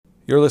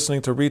You're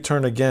listening to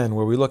Return Again,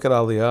 where we look at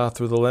Aliyah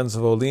through the lens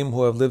of Olim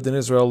who have lived in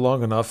Israel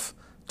long enough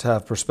to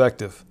have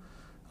perspective.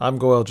 I'm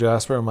Goel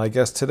Jasper, and my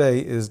guest today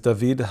is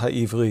David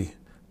HaIvri.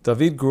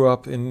 David grew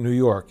up in New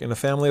York in a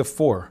family of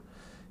 4.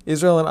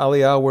 Israel and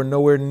Aliyah were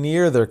nowhere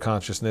near their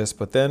consciousness,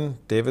 but then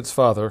David's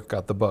father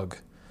got the bug.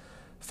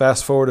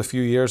 Fast forward a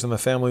few years and the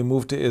family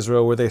moved to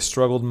Israel, where they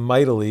struggled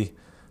mightily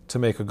to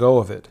make a go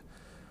of it.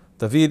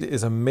 David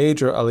is a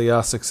major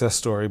Aliyah success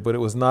story, but it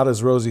was not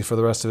as rosy for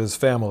the rest of his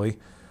family,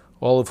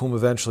 all of whom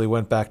eventually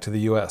went back to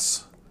the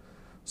U.S.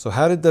 So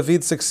how did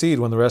David succeed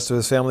when the rest of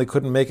his family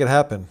couldn't make it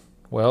happen?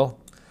 Well,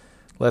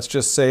 let's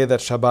just say that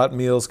Shabbat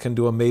meals can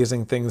do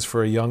amazing things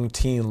for a young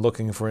teen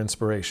looking for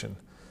inspiration.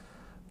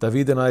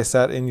 David and I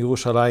sat in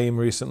Yerushalayim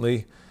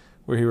recently,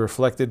 where he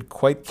reflected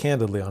quite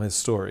candidly on his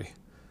story.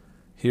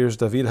 Here's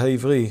David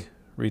HaIvri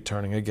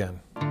returning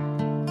again.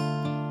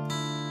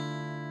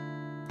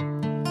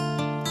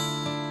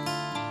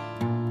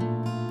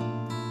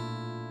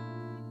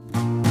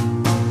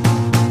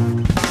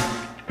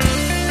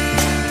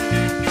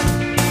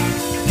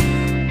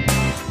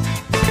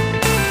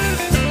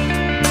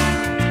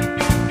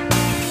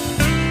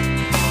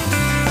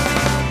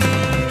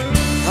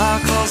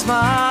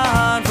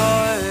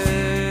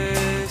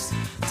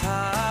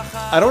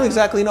 I don't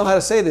exactly know how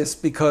to say this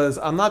because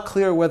I'm not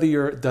clear whether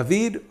you're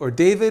David or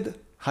David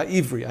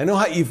HaIvri. I know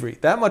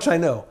HaIvri. That much I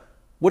know.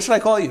 What should I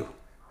call you?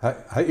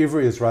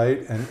 HaIvri is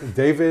right, and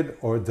David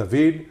or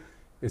David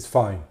is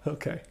fine.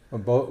 Okay.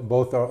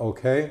 Both are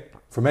okay.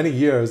 For many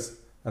years,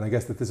 and I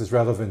guess that this is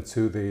relevant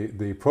to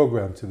the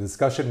program, to the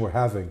discussion we're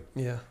having.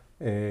 Yeah.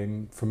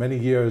 For many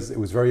years, it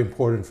was very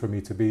important for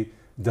me to be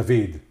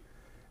David.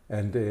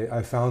 And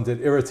I found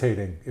it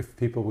irritating if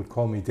people would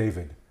call me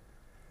David.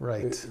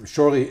 Right.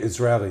 Surely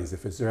Israelis,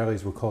 if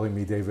Israelis were calling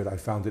me David, I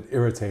found it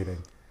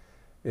irritating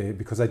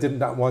because I did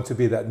not want to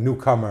be that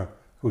newcomer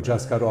who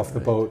just got off the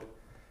boat.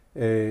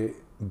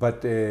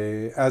 But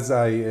as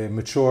I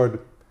matured,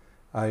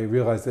 I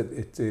realized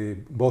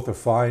that both are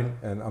fine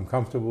and I'm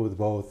comfortable with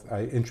both.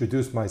 I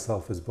introduced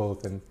myself as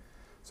both, and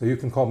so you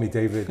can call me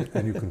David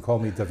and you can call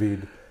me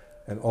David,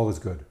 and all is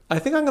good. I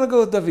think I'm going to go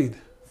with David.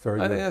 Very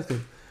good. I think that's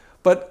good.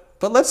 But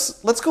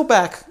let's go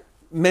back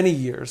many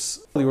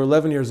years. You were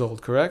 11 years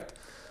old, correct?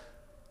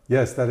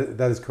 Yes, that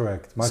is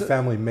correct. My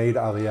family made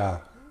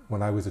Aliyah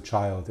when I was a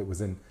child. It was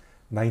in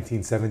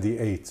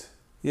 1978.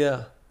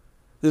 Yeah,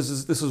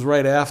 this was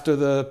right after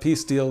the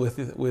peace deal with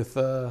It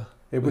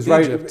Egypt. was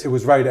right. It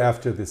was right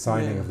after the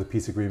signing of the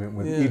peace agreement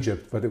with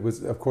Egypt, but it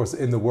was, of course,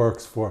 in the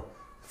works for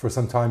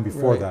some time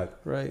before that.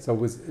 Right. So it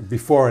was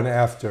before and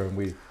after, and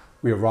we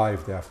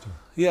arrived after.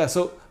 Yeah.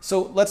 So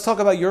let's talk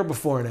about your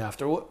before and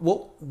after.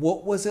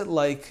 What was it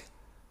like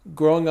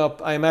growing up?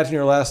 I imagine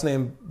your last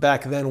name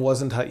back then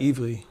wasn't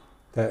HaIvri.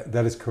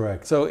 That is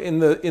correct. So in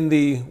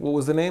the what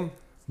was the name?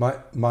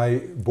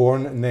 My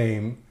born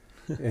name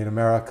in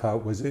America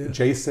was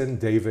Jason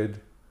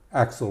David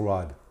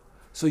Axelrod.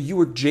 So you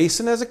were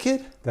Jason as a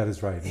kid? That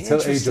is right.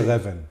 Until age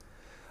 11.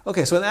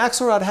 Okay, so an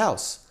Axelrod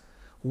house.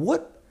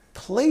 What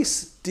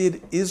place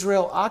did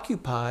Israel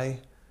occupy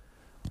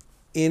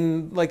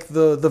in like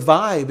the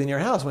vibe in your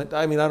house?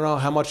 I mean, I don't know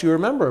how much you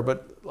remember,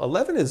 but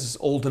 11 is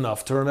old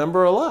enough to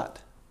remember a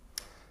lot.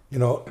 You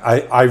know,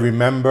 I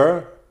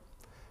remember.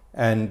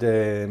 And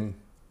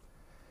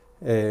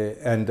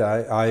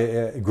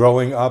I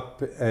growing up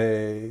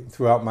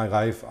throughout my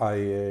life, I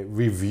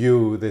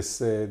review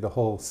the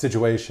whole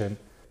situation.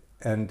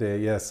 And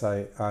yes,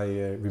 I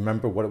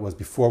remember what it was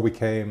before we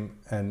came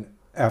and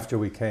after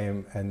we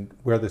came, and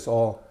where this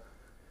whole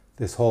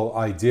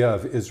idea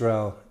of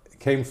Israel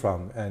came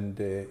from. And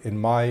in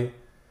my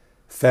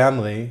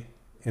family,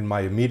 in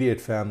my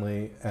immediate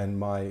family and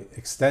my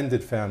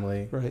extended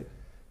family, right.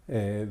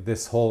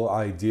 This whole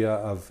idea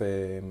of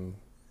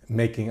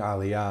making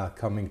Aliyah,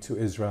 coming to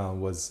Israel,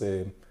 was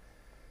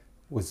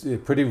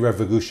pretty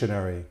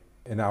revolutionary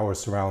in our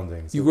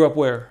surroundings. You grew up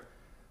where?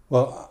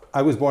 Well,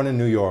 I was born in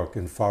New York,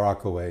 in Far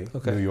Rockaway,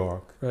 New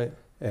York. Right.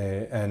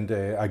 And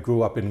I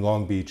grew up in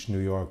Long Beach, New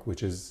York,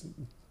 which is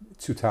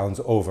 2 towns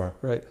over.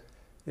 Right.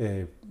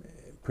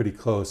 Pretty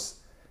close.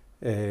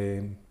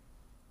 And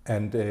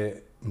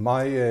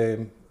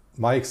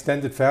my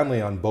extended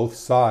family on both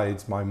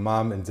sides, my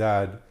mom and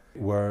dad,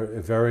 were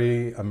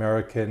very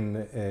American,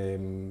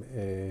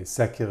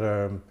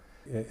 secular,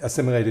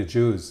 assimilated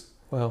Jews.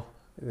 Wow.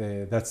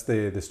 That's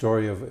the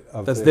story of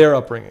that's their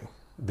upbringing.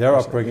 Their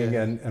upbringing,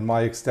 yeah. and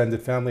my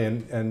extended family,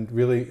 and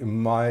really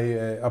my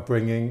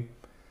upbringing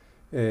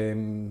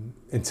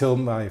until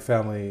my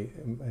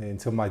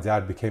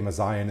dad became a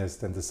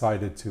Zionist and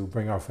decided to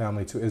bring our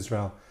family to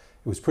Israel.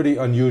 It was pretty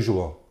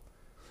unusual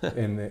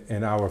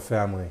in our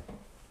family,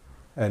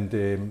 and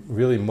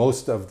really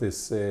most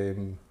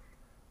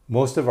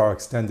of our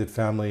extended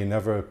family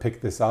never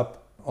picked this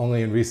up.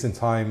 Only in recent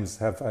times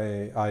have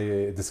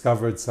I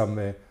discovered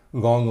some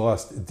long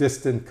lost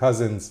distant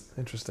cousins.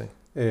 Interesting.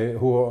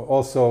 Who are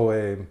also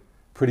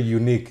pretty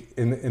unique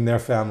in their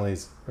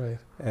families, right?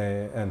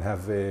 And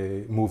have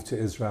moved to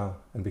Israel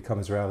and become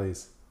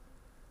Israelis.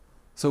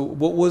 So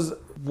what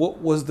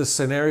was the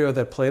scenario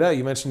that played out?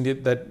 You mentioned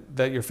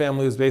that your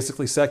family was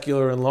basically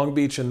secular in Long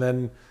Beach, and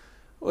then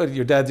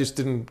your dad just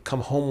didn't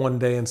come home one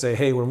day and say,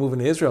 "Hey, we're moving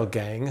to Israel,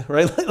 gang."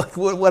 Right? Like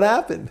what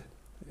happened?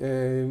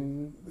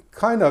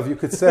 Kind of, you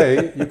could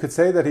say. You could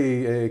say that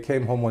he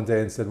came home one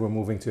day and said, "We're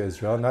moving to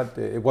Israel."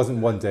 It wasn't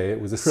one day. It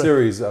was a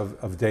series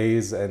of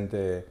days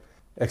and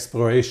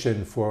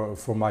exploration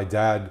for my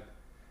dad,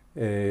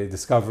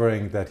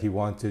 discovering that he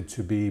wanted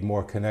to be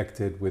more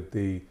connected with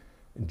the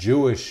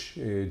Jewish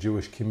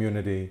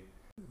community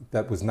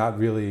that was not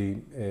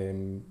really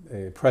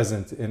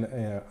present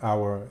in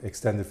our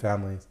extended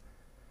families.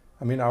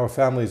 I mean, our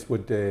families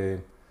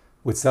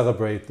would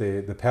celebrate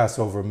the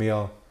Passover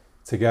meal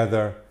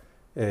together.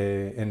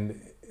 In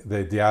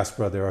the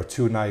diaspora, there are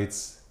 2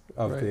 nights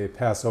of the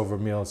Passover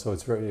meal, so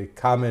it's very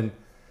common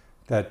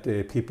that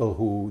people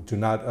who do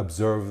not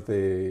observe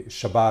the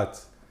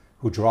Shabbat,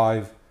 who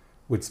drive,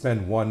 would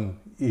spend one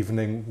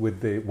evening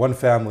with the one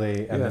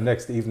family and the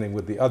next evening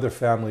with the other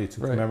family to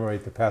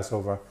commemorate the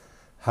Passover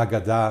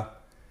Haggadah.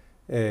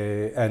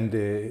 And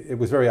it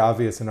was very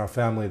obvious in our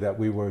family that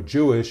we were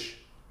Jewish,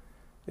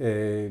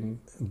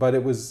 but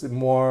it was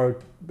more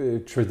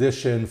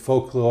tradition,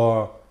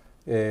 folklore,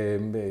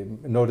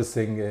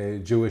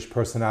 noticing Jewish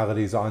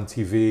personalities on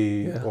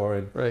TV or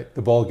in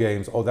the ball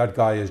games. Oh, that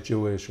guy is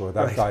Jewish, or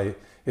that guy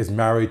is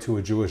married to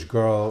a Jewish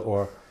girl,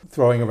 or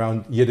throwing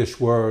around Yiddish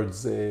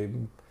words,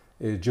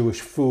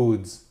 Jewish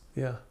foods.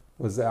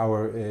 Was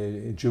our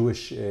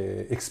Jewish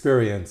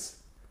experience.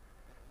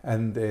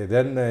 And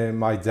then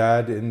my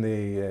dad in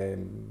the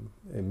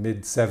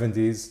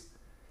mid-70s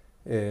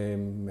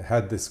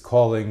had this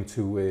calling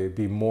to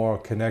be more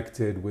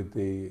connected with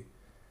the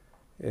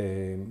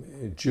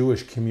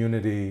Jewish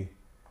community.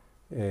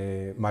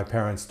 My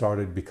parents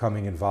started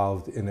becoming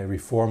involved in a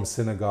Reform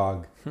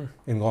synagogue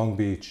in Long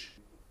Beach,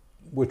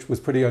 which was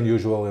pretty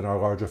unusual in our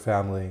larger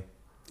family.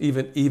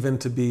 Even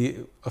to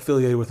be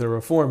affiliated with a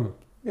Reform.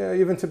 Yeah,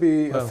 even to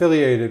be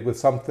affiliated with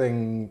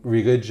something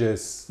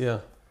religious.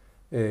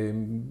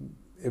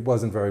 It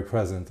wasn't very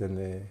present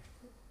in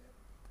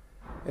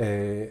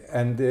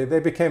and they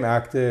became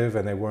active,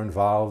 and they were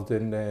involved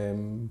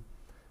in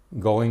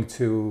going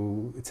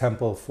to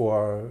temple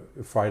for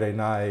Friday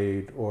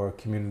night or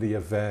community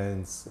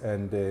events.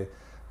 And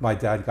my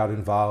dad got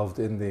involved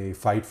in the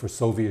fight for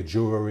Soviet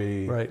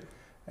Jewry,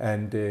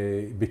 and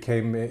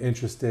became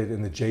interested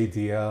in the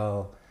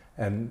JDL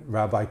and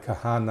Rabbi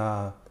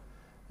Kahana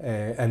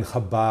and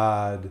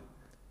Chabad.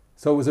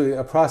 So it was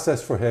a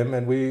process for him,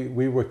 and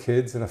we were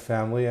kids in a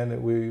family,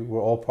 and we were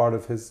all part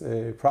of his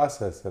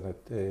process. And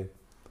at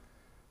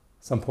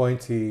some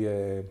point he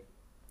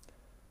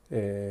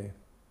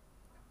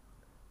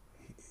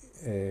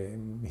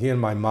and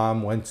my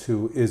mom went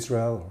to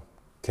Israel,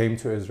 came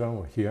to Israel,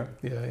 or here.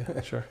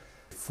 Sure.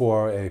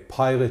 For a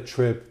pilot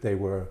trip. They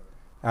were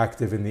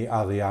active in the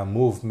Aliyah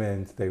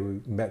movement. They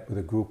met with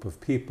a group of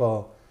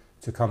people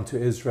to come to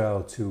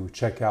Israel to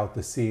check out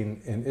the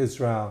scene in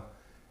Israel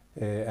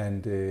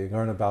and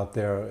learn about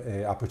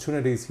their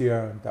opportunities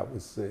here. That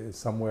was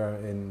somewhere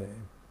in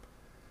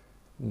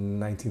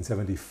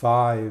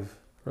 1975.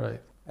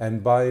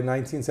 And by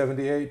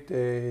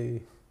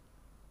 1978,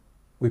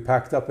 we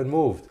packed up and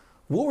moved.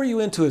 What were you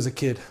into as a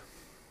kid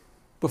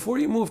before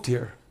you moved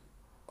here?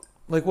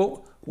 Like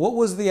what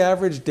was the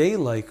average day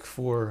like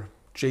for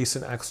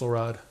Jason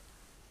Axelrod?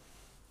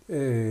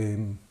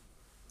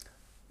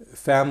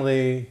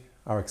 Family,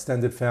 our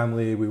extended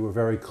family, we were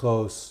very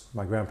close.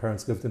 My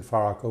grandparents lived in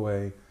Far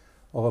Rockaway.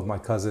 All of my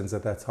cousins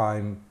at that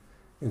time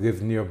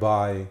lived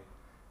nearby.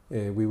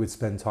 We would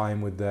spend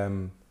time with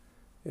them,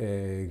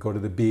 go to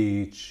the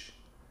beach,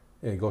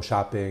 go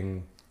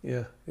shopping,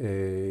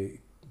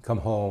 come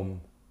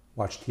home,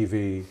 watch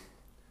TV,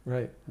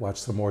 watch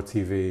some more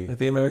TV. Like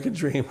the American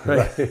dream,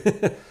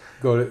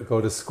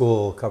 Go to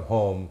school, come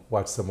home,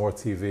 watch some more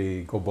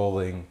TV, go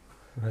bowling,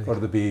 go to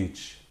the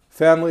beach.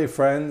 Family,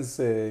 friends,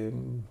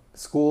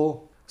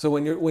 school. So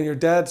when your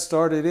dad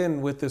started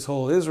in with this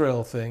whole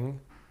Israel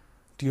thing,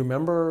 do you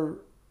remember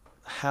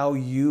how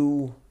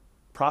you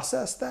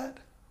processed that?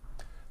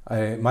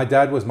 My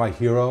dad was my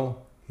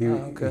hero. He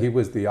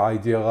was the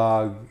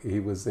ideologue. He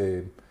was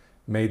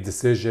made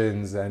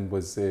decisions and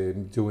was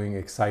doing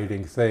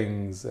exciting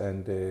things,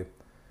 and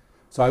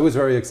so I was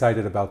very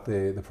excited about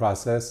the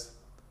process.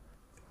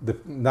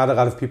 Not a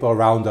lot of people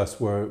around us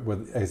were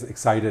as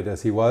excited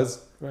as he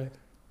was.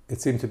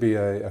 It seemed to be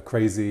a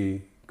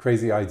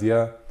crazy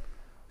idea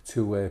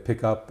to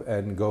pick up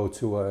and go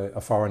to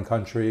a foreign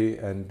country,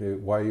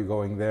 and why are you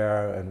going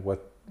there, and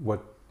what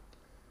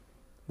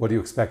do you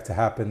expect to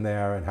happen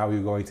there, and how are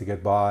you going to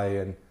get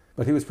by?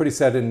 But he was pretty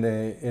set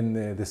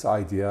in this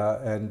idea,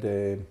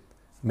 and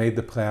made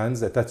the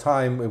plans. At that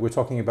time, we're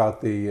talking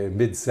about the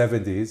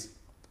mid-70s.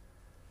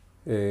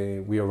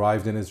 We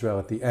arrived in Israel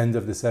at the end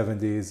of the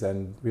 70s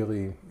and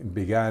really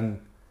began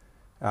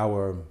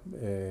our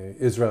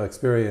Israel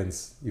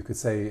experience, you could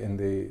say, in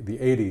the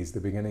 80s,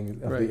 the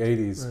beginning of the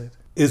 80s.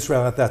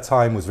 Israel at that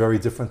time was very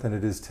different than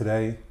it is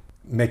today.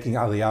 Making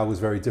Aliyah was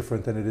very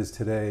different than it is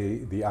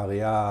today. The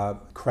Aliyah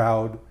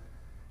crowd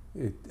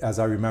as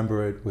I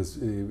remember it, was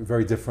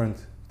very different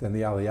than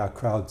the Aliyah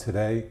crowd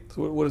today.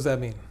 So what does that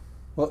mean?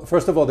 Well,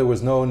 first of all, there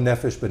was no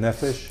nefesh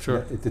b'nefesh.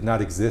 Sure. It did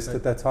not exist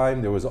at that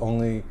time. There was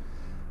only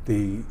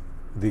the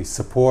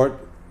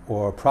support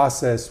or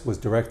process was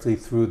directly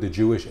through the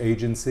Jewish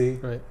agency.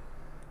 Right.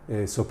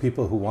 So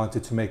people who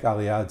wanted to make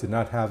Aliyah did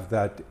not have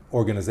that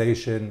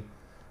organization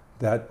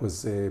that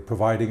was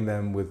providing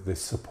them with the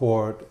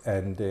support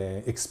and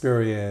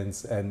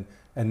experience and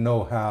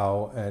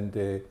know-how and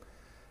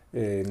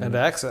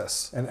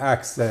access. And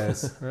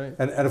access. Right.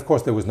 And of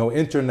course there was no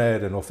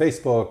internet and no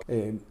Facebook.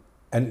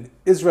 And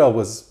Israel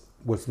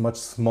was much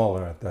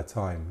smaller at that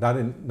time.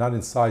 Not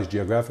in size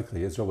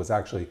geographically. Israel was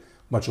actually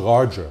much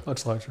larger.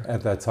 Much larger.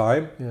 At that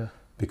time. Yeah.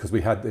 Because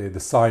we had the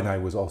Sinai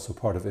was also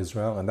part of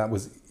Israel, and that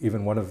was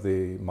even one of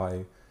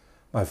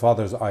my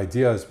father's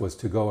ideas was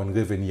to go and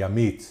live in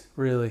Yamit.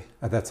 Really?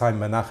 At that time,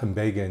 Menachem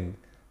Begin,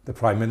 the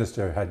prime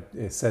minister, had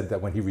said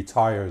that when he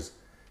retires,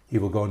 he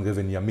will go and live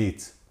in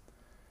Yamit.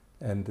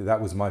 And that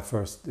was my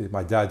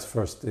dad's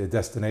first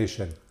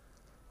destination,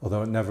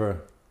 although it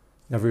never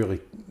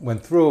really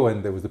went through,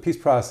 and there was the peace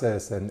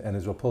process, and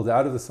Israel pulled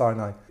out of the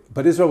Sinai.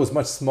 But Israel was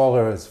much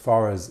smaller as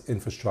far as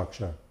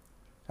infrastructure,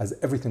 as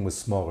everything was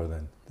smaller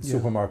then. The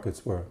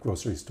supermarkets were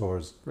grocery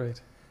stores. Right.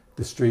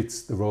 The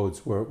streets, the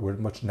roads were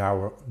much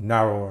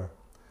narrower.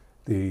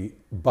 The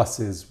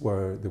buses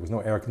there was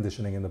no air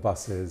conditioning in the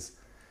buses.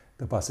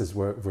 The buses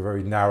were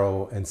very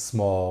narrow and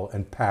small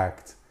and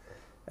packed.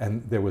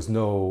 And there was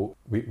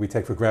we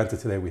take for granted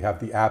today, we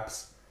have the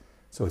apps.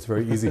 So it's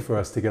very easy for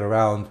us to get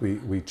around.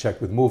 We check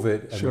with Move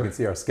It and we can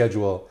see our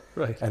schedule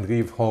and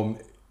leave home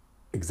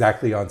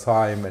exactly on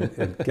time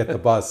and get the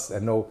bus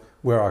and know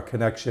where our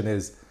connection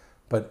is.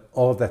 But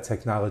all of that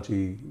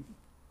technology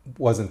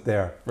wasn't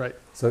there. Right.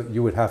 So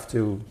you would have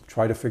to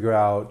try to figure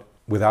out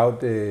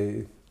without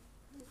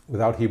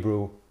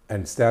Hebrew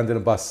and stand in a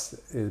bus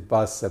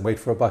and wait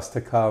for a bus to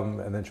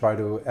come and then try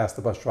to ask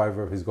the bus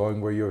driver if he's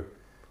going where you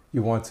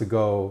want to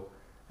go.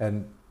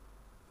 And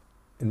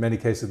in many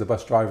cases, the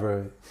bus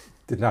driver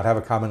did not have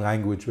a common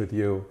language with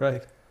you.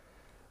 Right.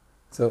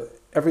 So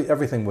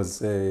everything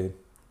was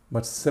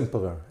much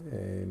simpler.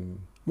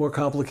 More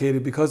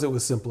complicated because it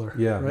was simpler.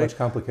 Yeah, right? Much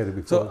complicated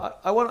before. So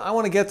I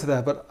want to get to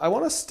that, but I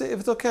want to if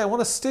it's okay, I want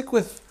to stick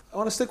with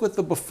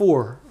the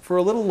before for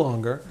a little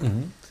longer,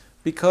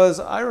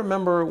 because I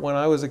remember when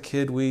I was a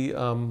kid,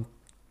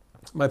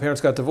 my parents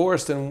got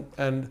divorced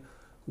and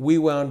we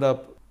wound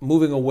up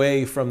moving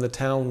away from the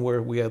town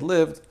where we had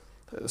lived,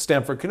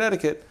 Stamford,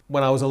 Connecticut,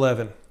 when I was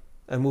 11,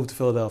 and moved to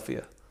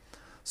Philadelphia.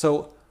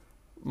 So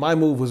my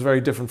move was very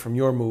different from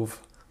your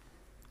move,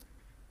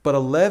 but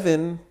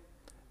 11.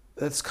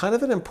 That's kind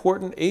of an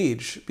important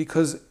age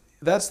because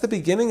that's the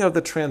beginning of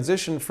the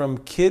transition from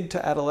kid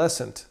to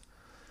adolescent.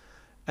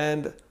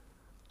 And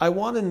I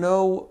want to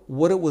know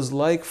what it was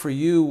like for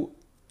you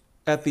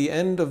at the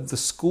end of the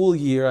school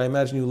year. I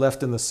imagine you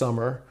left in the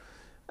summer.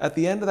 At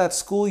the end of that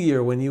school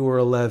year when you were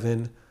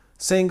 11,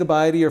 saying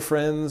goodbye to your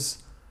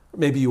friends,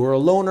 maybe you were a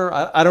loner,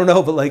 I don't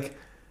know, but like,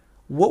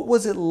 what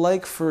was it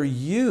like for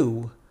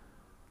you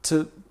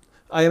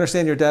I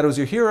understand your dad was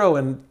your hero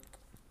and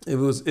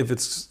if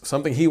it's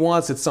something he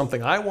wants, it's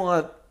something I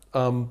want.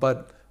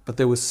 But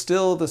there was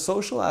still the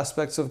social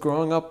aspects of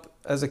growing up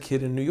as a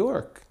kid in New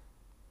York.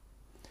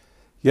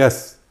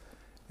 Yes,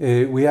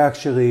 we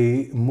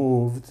actually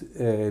moved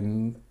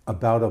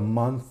about a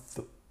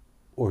month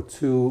or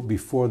two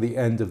before the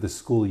end of the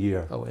school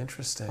year. Oh,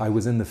 interesting. I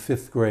was in the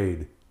 5th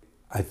grade.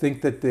 I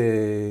think that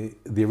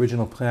the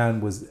original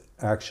plan was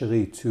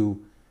actually to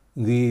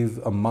leave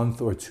a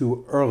month or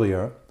two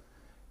earlier,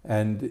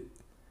 and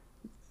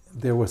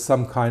there was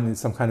some kind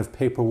of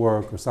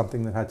paperwork or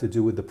something that had to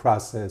do with the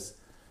process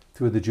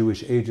through the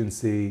Jewish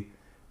agency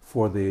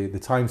for the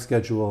time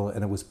schedule,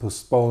 and it was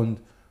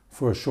postponed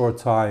for a short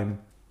time.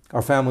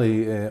 Our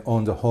family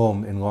owned a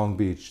home in Long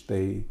Beach.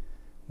 They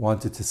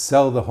wanted to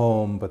sell the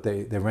home, but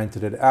they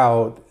rented it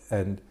out,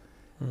 and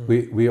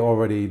we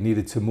already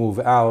needed to move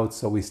out,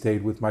 so we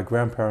stayed with my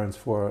grandparents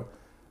for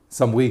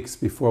some weeks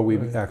before we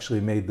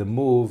actually made the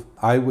move.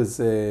 I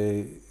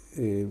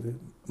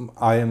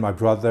and my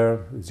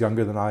brother, who's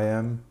younger than I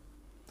am,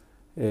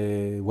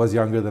 was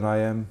younger than I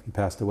am. He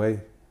passed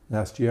away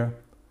last year.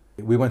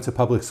 We went to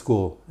public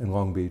school in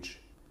Long Beach.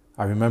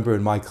 I remember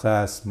in my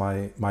class,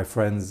 my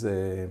friends,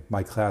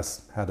 my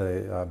class had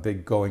a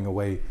big going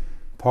away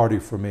party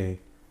for me.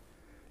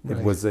 It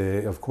was,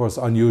 of course,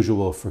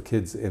 unusual for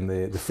kids in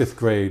the 5th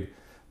grade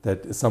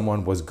that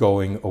someone was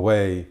going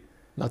away.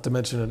 Not to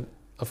mention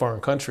a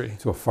foreign country.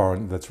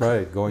 That's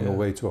right, going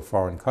away to a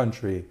foreign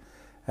country.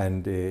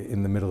 And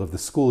in the middle of the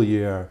school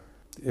year,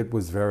 it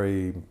was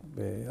very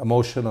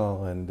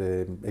emotional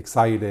and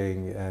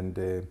exciting, and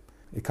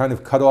it kind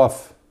of cut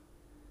off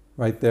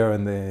right there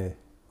in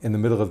the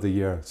middle of the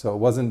year. So it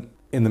wasn't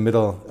in the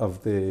middle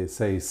of the,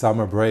 say,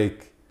 summer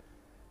break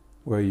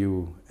where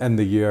you end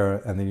the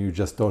year and then you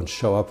just don't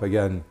show up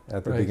again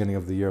at the beginning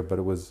of the year, but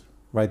it was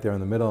right there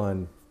in the middle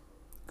and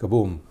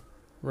kaboom.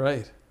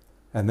 Right.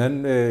 And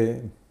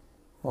then,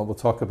 we'll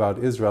talk about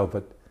Israel,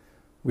 but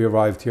we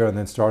arrived here and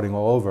then starting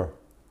all over.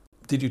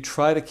 Did you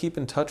try to keep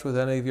in touch with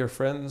any of your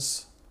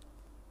friends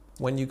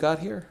when you got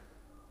here?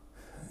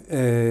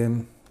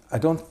 I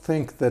don't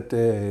think that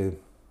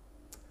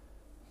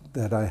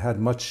I had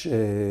much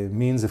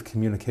means of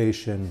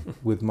communication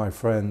with my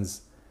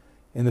friends.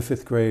 In the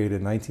 5th grade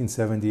in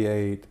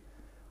 1978,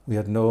 we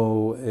had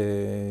no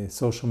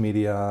social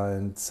media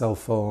and cell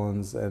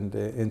phones and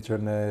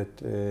internet.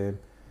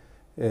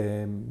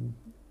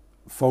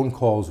 Phone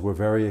calls were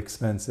very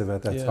expensive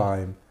at that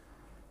time.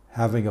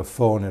 Having a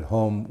phone at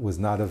home was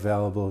not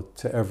available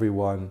to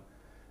everyone.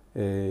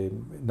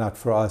 Not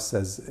for us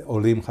as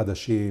Olim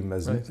Chadashim,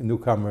 as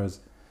newcomers.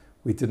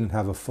 We didn't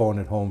have a phone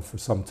at home for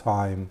some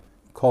time.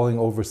 Calling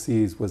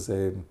overseas was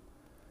a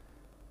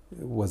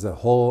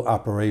whole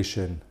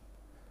operation.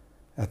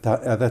 At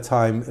that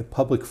time,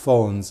 public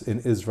phones in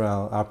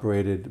Israel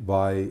operated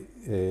by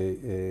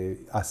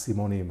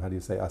asimonim. How do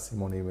you say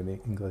asimonim in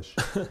English?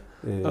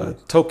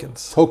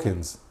 Tokens.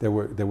 Tokens. There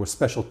were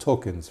special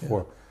tokens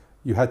for.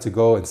 You had to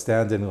go and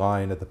stand in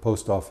line at the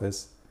post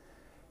office,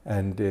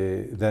 and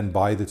then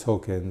buy the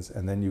tokens,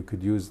 and then you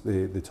could use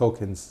the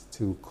tokens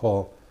to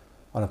call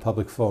on a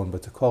public phone.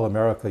 But to call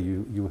America,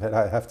 you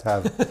have to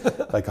have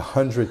like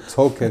 100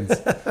 tokens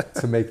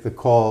to make the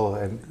call,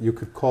 and you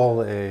could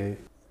call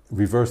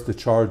reverse the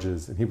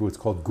charges. In Hebrew, it's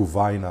called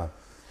guvaina.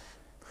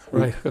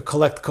 Right, a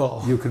collect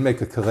call. You can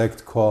make a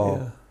collect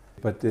call,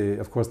 but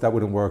of course that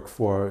wouldn't work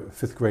for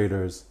 5th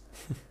graders.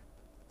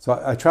 So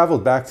I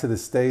traveled back to the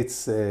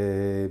States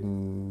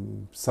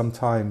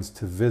sometimes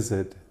to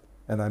visit,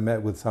 and I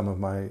met with some of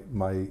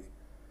my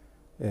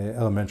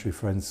elementary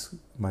friends,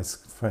 my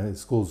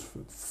friends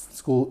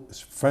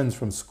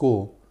from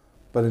school,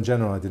 but in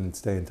general I didn't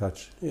stay in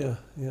touch. Yeah.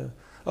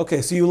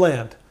 Okay, so you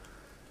land.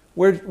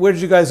 Where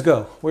did you guys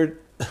go? Where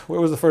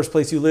was the first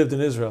place you lived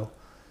in Israel?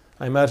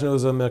 I imagine it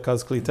was a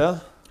Merkaz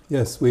Klita.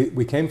 Yes,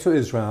 we came to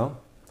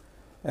Israel,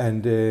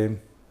 and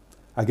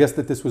I guess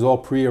that this was all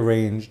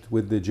prearranged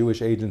with the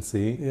Jewish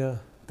agency.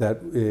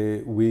 That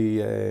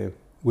we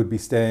would be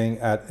staying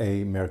at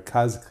a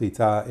Merkaz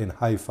Klita in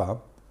Haifa.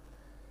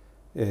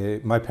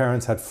 My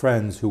parents had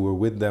friends who were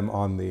with them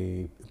on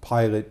the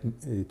pilot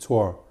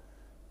tour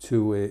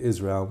to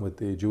Israel with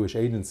the Jewish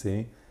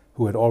agency,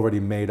 who had already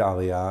made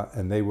Aliyah,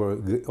 and they were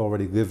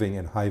already living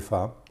in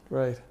Haifa.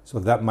 Right. So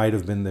that might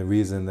have been the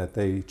reason that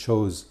they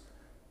chose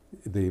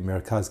the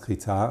Merkaz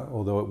Klita,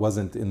 although it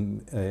wasn't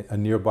in a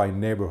nearby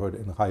neighborhood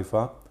in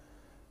Haifa,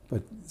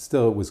 but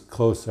still it was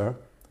closer.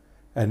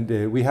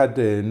 And we had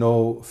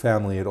no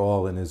family at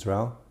all in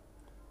Israel,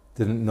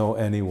 didn't know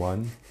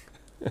anyone.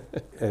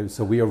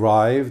 So we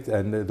arrived,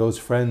 and those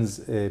friends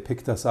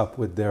picked us up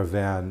with their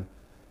van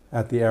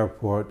at the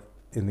airport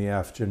in the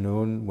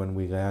afternoon when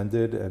we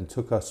landed, and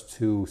took us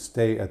to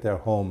stay at their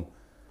home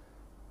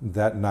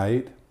that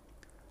night.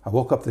 I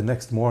woke up the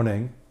next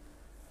morning,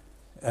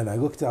 and I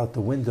looked out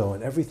the window,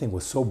 and everything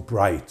was so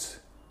bright.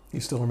 You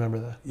still remember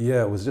that?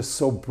 Yeah, it was just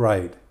so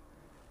bright.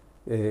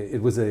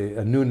 It was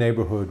a new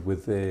neighborhood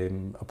with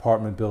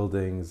apartment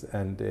buildings,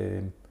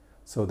 and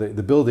so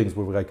the buildings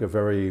were like a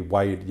very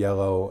white,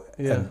 yellow,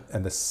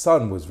 and the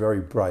sun was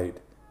very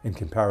bright in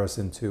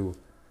comparison to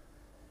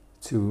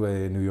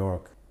New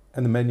York.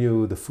 And the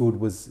menu, the food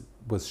was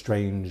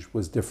strange,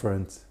 was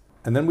different.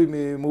 And then we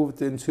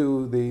moved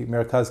into the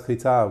Merkaz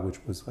Klita, which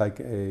was like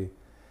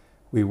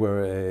we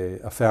were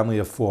a family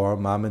of 4,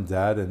 mom and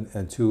dad,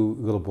 and 2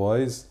 little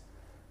boys.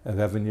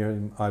 11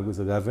 years, I was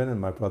 11, and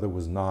my brother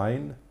was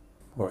 9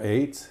 or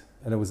 8.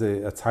 And it was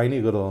a tiny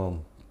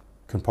little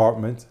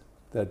compartment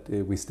that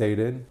we stayed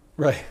in.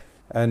 Right.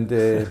 And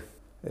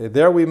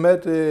there we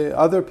met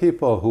other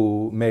people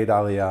who made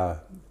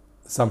Aliyah,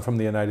 some from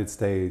the United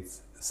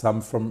States,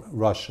 some from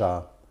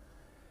Russia,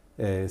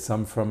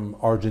 some from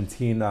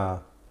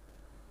Argentina,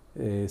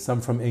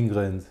 some from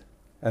England.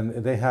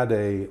 And they had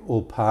a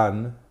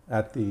ulpan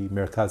at the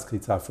Merkaz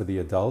Klita for the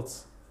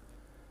adults.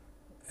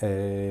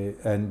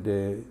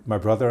 And my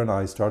brother and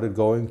I started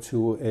going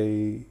to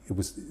it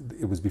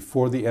was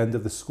before the end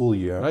of the school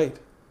year. Right.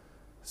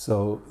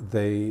 So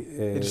they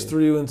just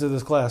threw you into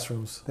the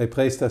classrooms. They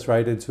placed us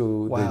right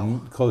into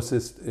the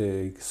closest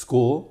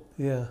school.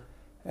 Yeah.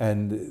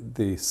 And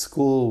the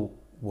school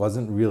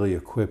wasn't really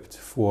equipped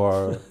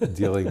for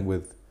dealing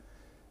with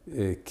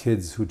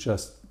kids who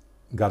just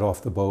got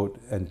off the boat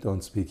and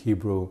don't speak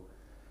Hebrew.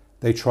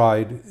 They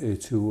tried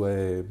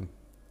to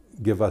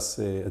give us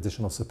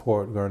additional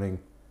support learning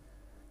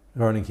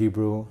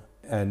Hebrew,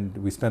 and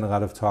we spent a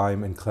lot of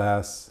time in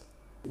class,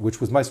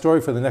 which was my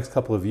story for the next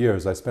couple of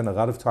years. I spent a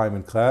lot of time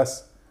in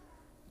class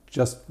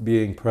just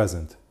being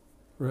present,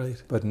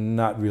 right, but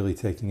not really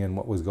taking in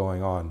what was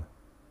going on.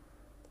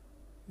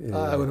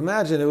 I would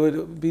imagine it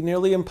would be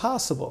nearly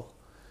impossible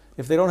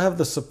if they don't have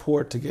the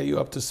support to get you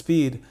up to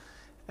speed,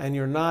 and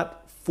you're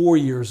not 4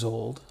 years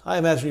old. I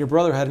imagine your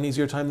brother had an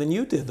easier time than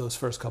you did those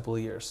first couple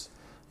of years.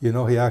 You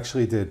know, he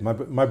actually did.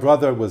 My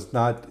brother was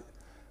not,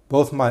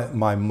 both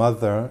my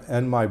mother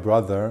and my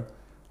brother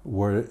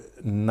were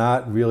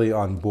not really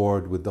on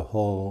board with the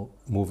whole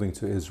moving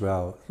to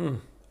Israel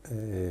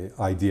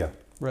idea.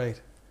 Right.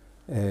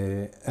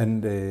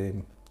 And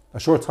a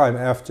short time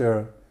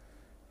after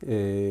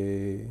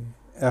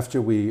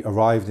we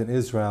arrived in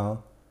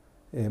Israel,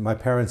 my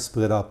parents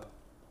split up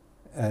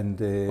and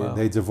Wow.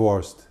 they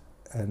divorced.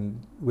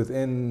 And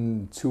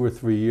within 2 or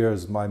 3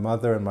 years, my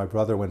mother and my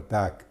brother went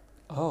back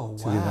Oh,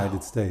 to wow. the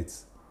United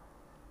States.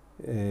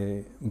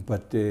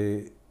 But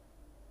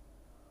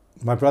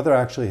my brother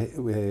actually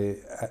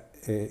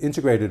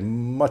integrated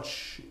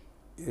much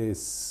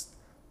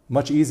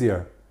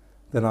easier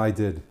than I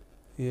did.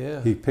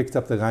 Yeah. He picked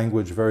up the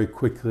language very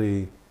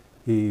quickly.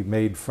 He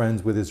made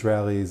friends with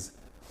Israelis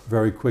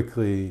very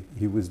quickly.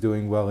 He was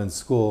doing well in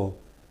school.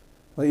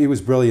 Well, he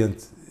was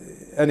brilliant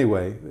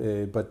anyway,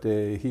 but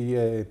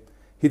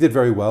he did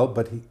very well,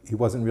 but he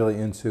wasn't really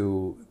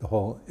into the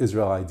whole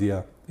Israel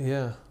idea.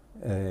 Yeah.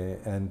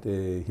 And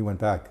he went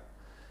back.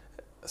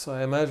 So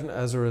I imagine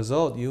as a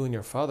result, you and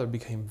your father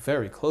became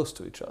very close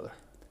to each other.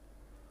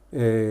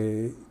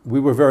 We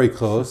were very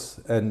close,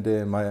 and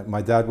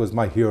my dad was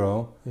my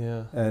hero,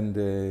 Yeah.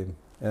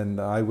 and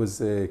I was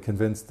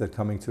convinced that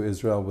coming to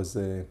Israel was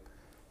a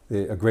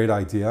great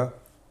idea,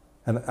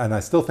 and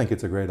I still think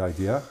it's a great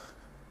idea.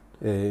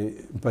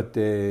 But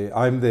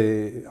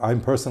I'm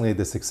personally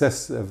the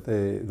success of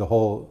the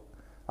whole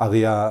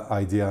Aliyah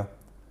idea,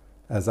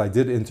 as I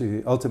did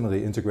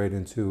ultimately integrate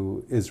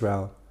into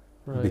Israel,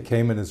 Right.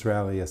 became an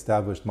Israeli,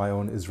 established my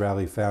own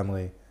Israeli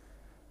family.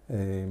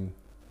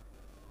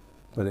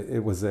 But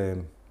it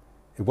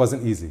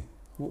wasn't easy.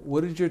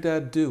 What did your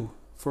dad do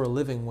for a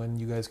living when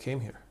you guys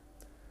came here?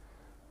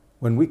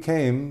 When we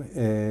came,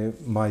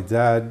 my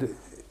dad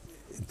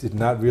did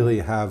not really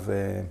have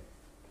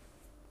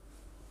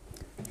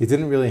he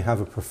didn't really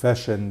have a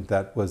profession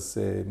that was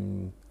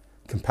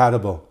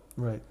compatible.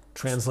 Right.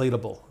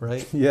 Translatable,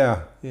 right?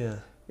 Yeah. Yeah.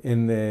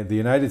 In the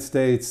United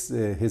States,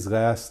 his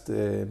last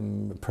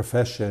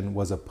profession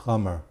was a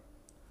plumber.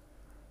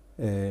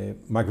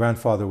 My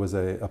grandfather was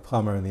a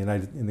plumber in the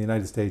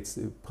United States.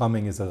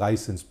 Plumbing is a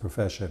licensed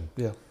profession.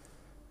 Yeah.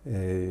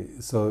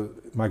 So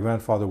my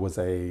grandfather was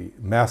a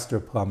master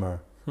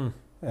plumber,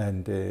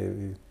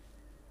 and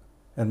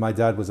my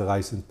dad was a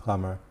licensed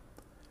plumber.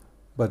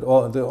 But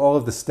all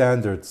of the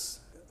standards,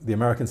 the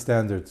American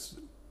standards,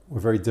 were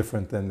very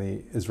different than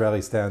the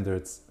Israeli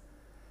standards.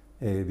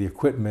 The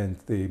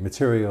equipment, the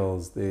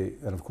materials,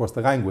 and of course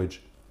the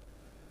language.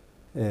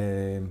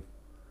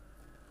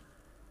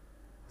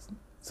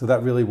 So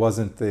that really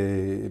wasn't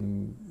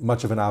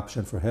much of an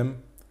option for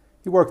him.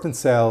 He worked in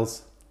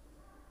sales.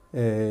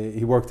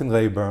 He worked in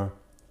labor.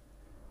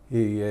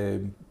 He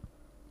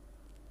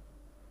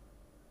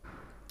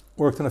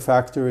worked in a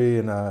factory,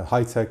 in a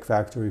high-tech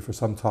factory for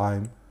some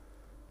time,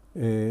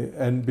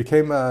 and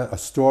became a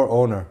store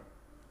owner.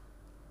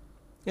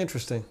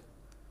 Interesting.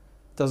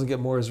 Doesn't get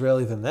more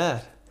Israeli than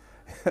that.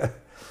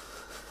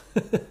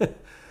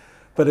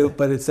 But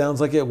it sounds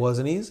like it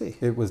wasn't easy.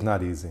 It was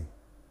not easy.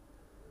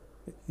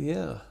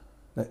 Yeah.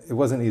 It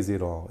wasn't easy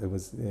at all. It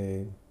was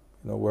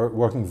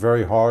working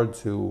very hard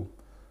to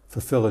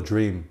fulfill a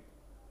dream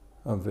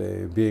of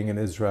being in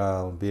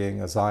Israel,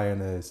 being a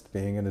Zionist,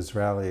 being an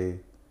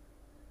Israeli.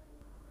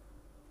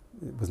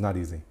 It was not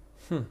easy.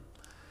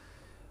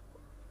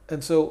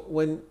 And so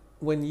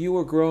when you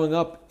were growing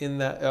up in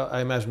that,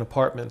 I imagine,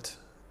 apartment,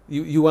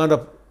 you wound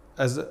up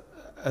as a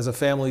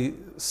family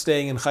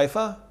staying in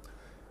Haifa?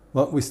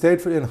 Well, we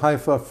stayed in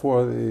Haifa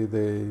for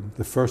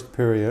the first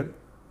period.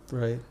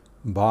 Right.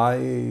 By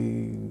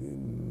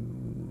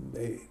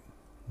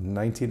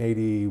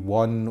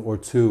 1981 or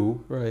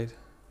 2, Right.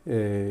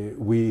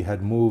 We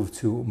had moved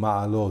to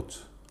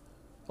Ma'alot.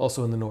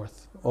 Also in the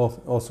north.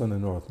 Also in the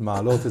north.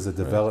 Ma'alot is a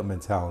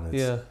development town.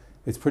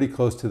 It's pretty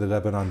close to the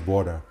Lebanon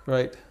border.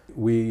 Right.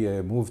 We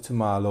moved to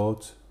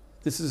Ma'alot.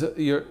 This is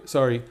your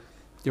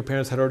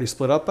parents had already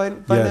split up by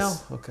Yes. now?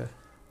 Okay.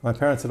 My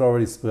parents had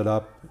already split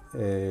up.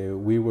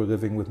 We were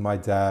living with my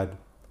dad.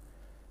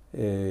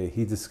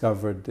 He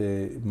discovered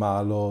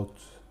Ma'alot.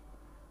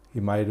 He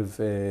might have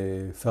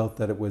felt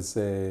that it was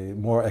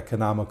more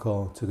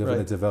economical to live in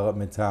a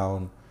development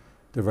town.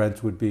 The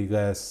rent would be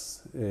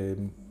less.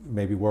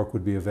 Maybe work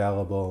would be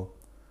available.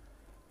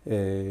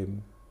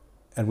 And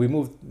we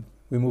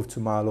moved to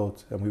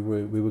Ma'alot, and we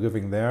were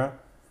living there.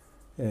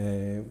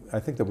 I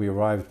think that we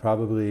arrived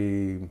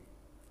probably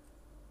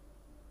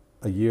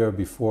a year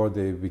before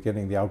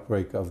the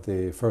outbreak of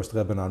the first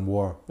Lebanon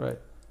War. Right.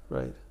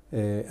 Right.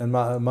 And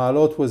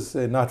Ma'alot was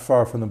not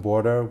far from the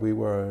border. We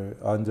were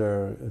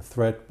under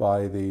threat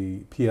by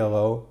the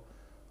PLO,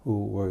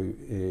 who were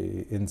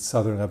in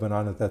southern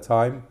Lebanon at that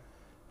time,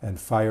 and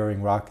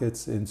firing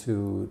rockets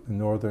into the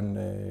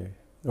northern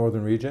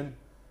region.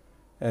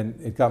 And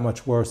it got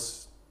much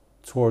worse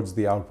towards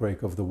the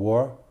outbreak of the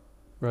war.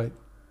 Right.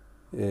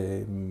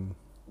 And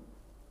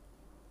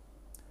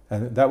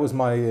that was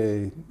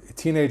my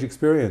teenage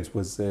experience,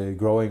 was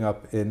growing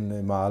up in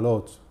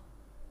Ma'alot.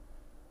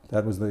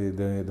 That was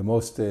the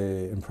most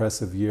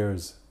impressive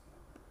years,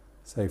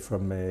 say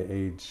from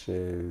age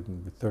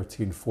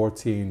 13,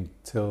 14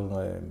 till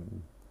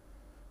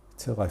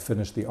I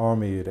finished the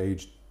army at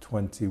age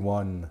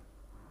 21.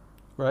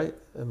 Right.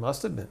 It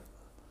must have been.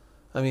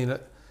 I mean,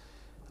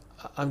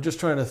 I'm just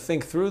trying to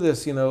think through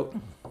this,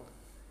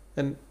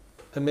 and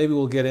maybe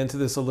we'll get into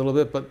this a little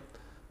bit,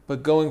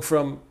 but going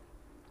from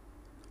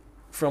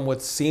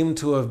what seemed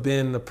to have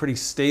been a pretty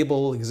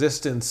stable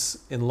existence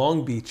in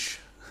Long Beach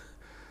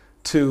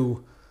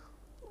to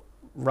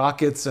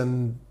rockets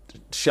and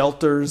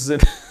shelters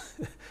and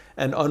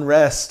and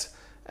unrest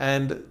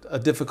and a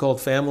difficult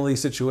family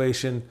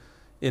situation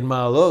in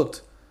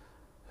Ma'alot.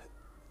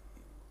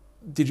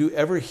 Did you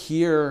ever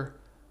hear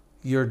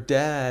your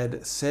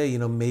dad say,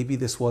 maybe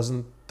this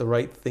wasn't the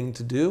right thing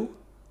to do?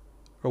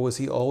 Or was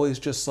he always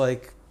just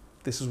like,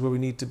 this is where we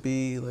need to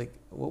be? Like,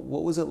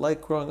 what was it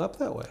like growing up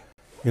that way?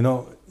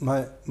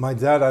 My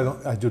dad,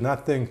 I do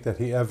not think that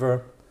he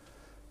ever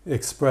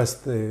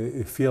expressed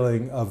the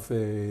feeling of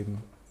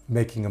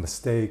making a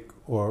mistake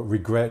or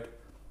regret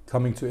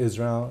coming to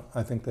Israel.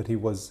 I think that he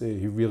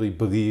really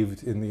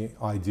believed in the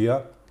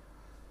idea,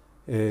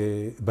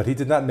 but he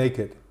did not make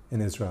it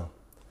in Israel.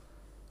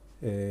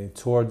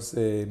 Towards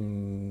the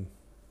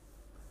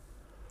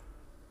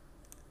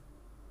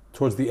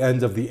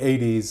end of the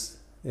 80s,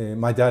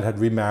 my dad had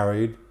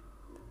remarried.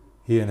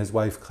 He and his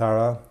wife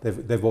Clara,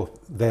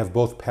 they have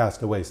both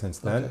passed away since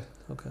then.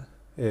 Okay.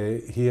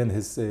 He and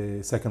his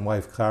second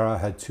wife Clara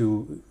had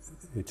two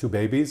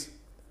babies,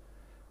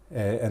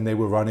 and they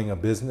were running a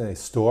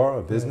business.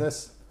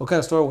 What kind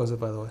of store was it,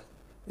 by the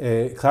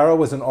way? Clara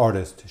was an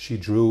artist. She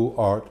drew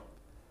art,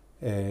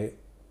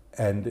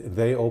 and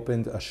they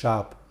opened a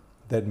shop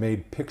that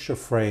made picture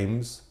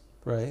frames,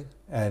 right,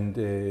 and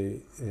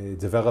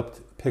developed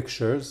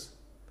pictures.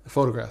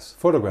 Photographs.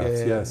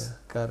 Yes.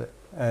 Yeah. Got it.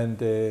 And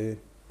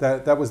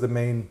that was the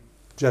main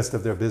gist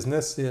of their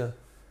business. Yeah.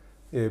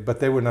 But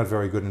they were not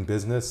very good in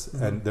business,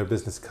 and their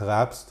business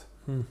collapsed.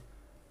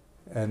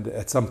 And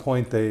at some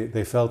point,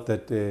 they felt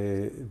that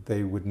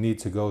they would need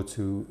to go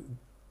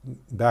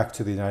back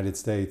to the United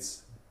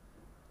States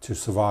to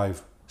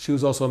survive. She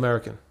was also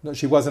American? No,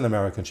 she wasn't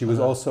American. She was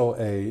also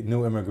a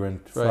new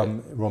immigrant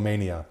from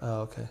Romania.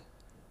 Oh, okay.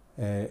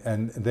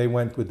 And they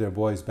went with their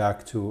boys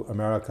back to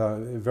America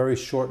very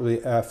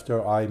shortly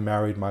after I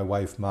married my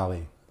wife,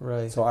 Molly.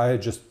 Right. So I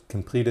had just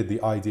completed the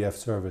IDF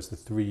service, the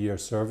 3-year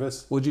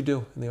service. What'd you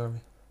do in the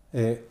Army?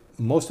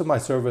 Most of my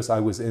service, I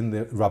was in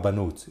the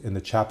Rabbanut, in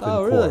the chaplain corps.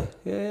 Oh, really?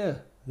 Yeah.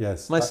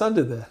 Yes. My son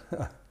did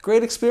that.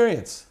 Great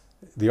experience.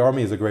 The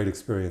Army is a great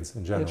experience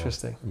in general.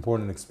 Interesting.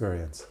 Important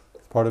experience.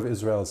 Part of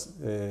Israel's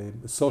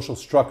social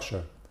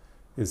structure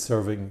is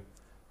serving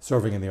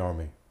in the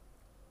Army.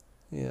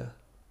 Yeah.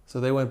 So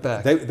they went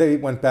back. They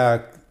went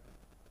back,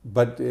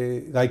 but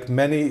like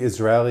many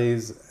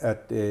Israelis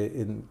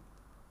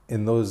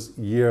in those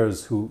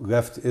years who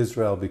left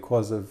Israel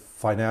because of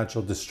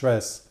financial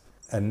distress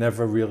and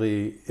never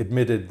really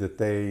admitted that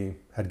they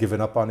had given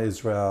up on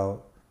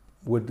Israel,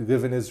 would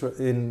live in Israel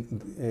in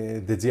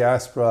the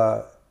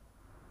diaspora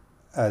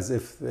as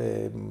if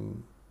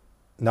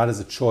not as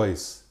a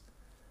choice,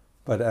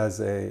 but as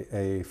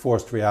a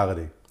forced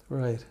reality.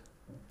 Right.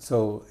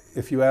 So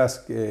if you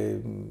ask,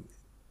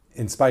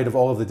 in spite of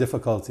all of the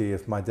difficulty,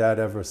 if my dad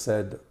ever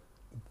said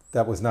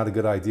that was not a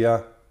good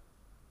idea,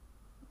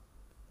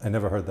 I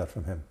never heard that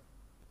from him.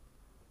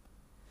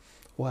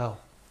 Wow.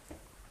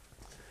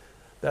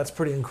 That's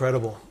pretty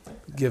incredible,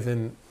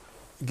 given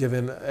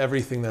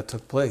everything that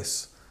took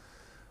place.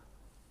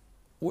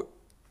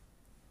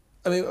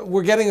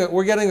 We're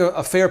getting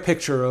a fair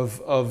picture of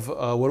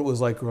what it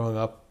was like growing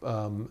up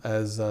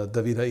as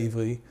David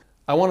HaIvri.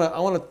 I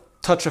want to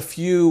touch a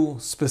few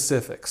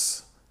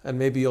specifics, and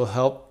maybe you'll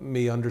help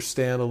me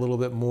understand a little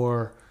bit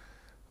more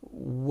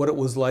what it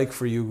was like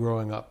for you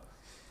growing up.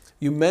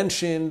 You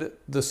mentioned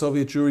the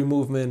Soviet Jewry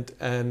movement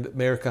and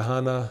Meir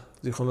Kahana,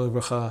 Zichrono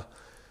Livracha,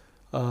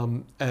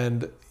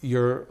 and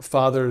your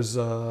father's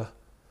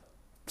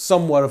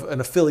somewhat of an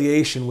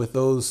affiliation with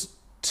those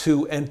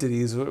two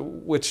entities,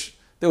 which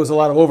there was a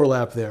lot of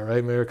overlap there,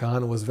 right? Meir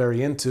Kahana was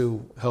very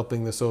into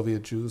helping the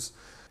Soviet Jews.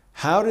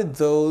 How did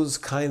those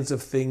kinds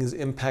of things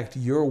impact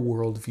your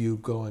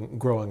worldview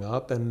growing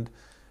up? And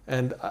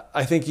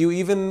I think you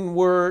even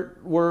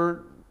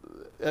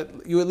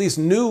you at least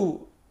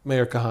knew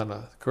Meir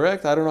Kahana,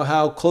 correct? I don't know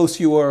how close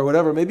you were or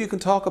whatever. Maybe you can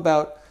talk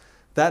about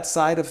that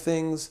side of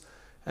things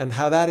and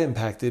how that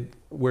impacted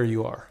where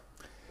you are.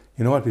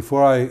 You know what?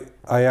 Before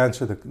I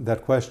answer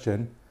that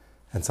question,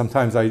 and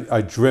sometimes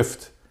I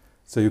drift,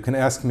 so you can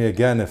ask me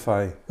again if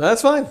I...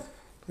 That's fine.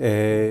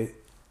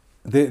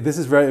 This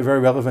is very, very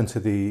relevant to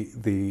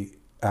the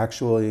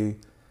actually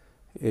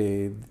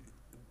to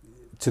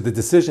the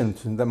decision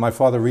that my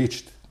father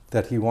reached,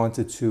 that he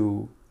wanted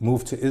to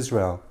move to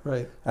Israel,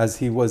 right? As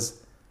he was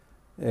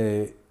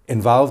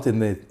involved in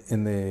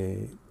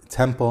the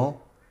temple,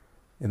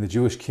 in the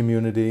Jewish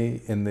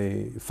community, in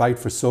the fight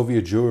for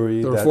Soviet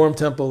Jewry. The Reform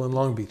Temple in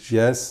Long Beach.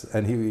 Yes,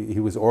 and he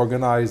was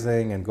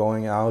organizing and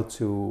going out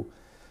to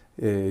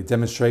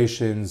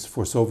demonstrations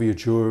for Soviet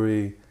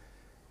Jewry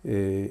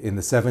in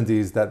the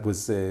 70s. That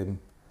was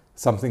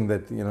something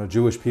that,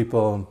 Jewish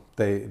people,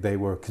 they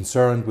were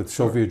concerned with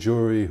Soviet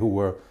Jewry who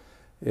were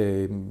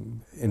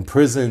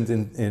imprisoned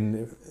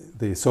in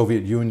the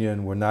Soviet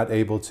Union, were not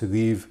able to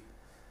leave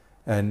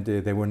and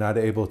they were not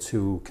able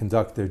to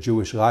conduct their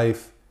Jewish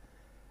life.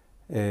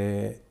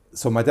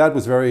 So my dad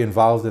was very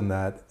involved in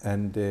that,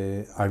 and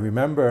I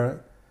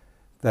remember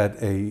that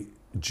a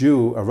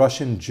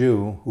Russian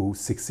Jew who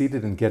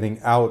succeeded in getting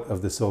out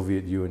of the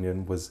Soviet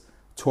Union was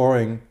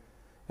touring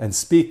and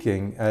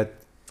speaking at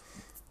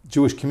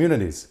Jewish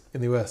communities.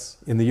 In the U.S.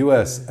 In the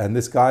U.S. And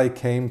this guy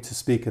came to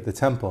speak at the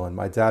temple, and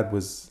my dad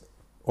was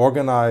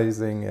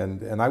organizing,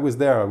 and I was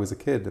there. I was a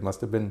kid. It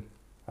must have been,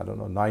 I don't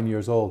know, 9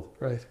 years old.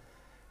 Right.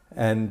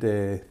 And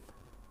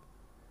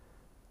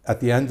at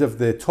the end of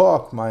the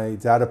talk, my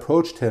dad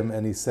approached him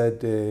and he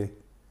said,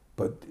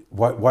 but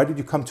why did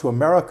you come to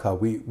America?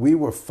 We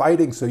were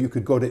fighting so you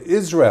could go to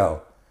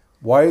Israel.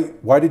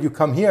 Why did you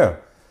come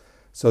here?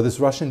 So this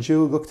Russian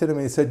Jew looked at him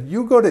and he said,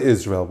 you go to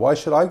Israel. Why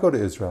should I go to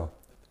Israel?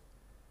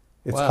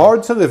 It's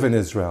hard to live in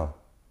Israel.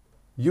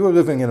 You are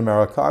living in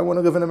America. I want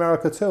to live in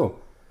America too.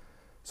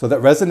 So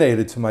that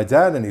resonated to my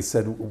dad, and he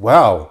said,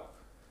 wow,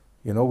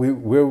 you know,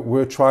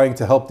 we're trying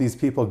to help these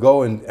people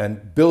go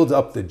and build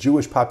up the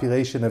Jewish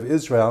population of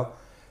Israel.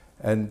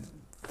 And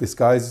this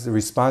guy's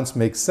response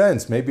makes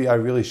sense. Maybe I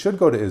really should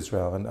go to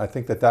Israel. And I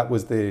think that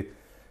was the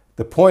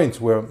point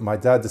where my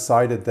dad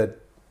decided that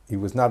he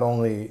was not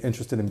only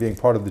interested in being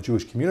part of the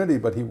Jewish community,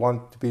 but he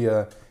wanted to be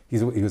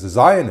he was a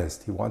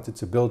Zionist. He wanted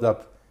to build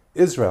up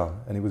Israel,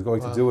 and he was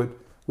going to do it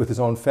with his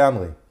own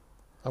family.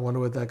 I wonder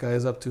what that guy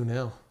is up to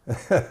now.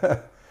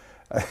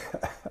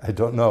 I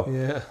don't know.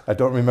 Yeah. I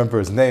don't remember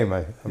his name.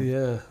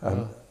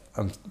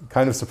 I'm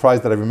kind of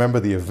surprised that I remember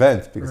the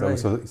event because I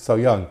was so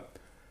young.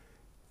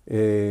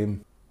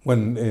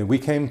 When we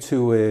came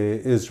to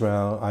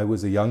Israel, I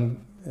was a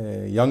young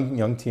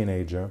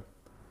teenager,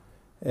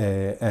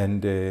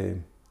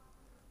 and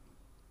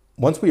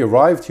once we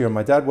arrived here,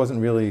 my dad wasn't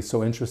really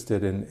so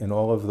interested in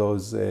all of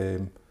those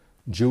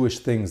Jewish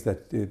things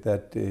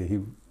that he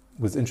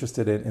was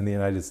interested in the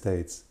United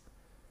States.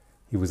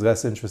 He was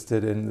less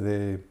interested in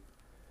the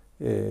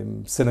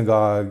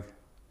synagogue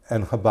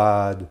and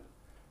Chabad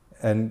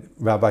and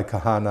Rabbi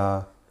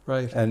Kahana.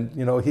 Right. And,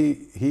 you know,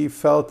 he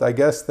felt, I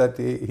guess, that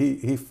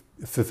he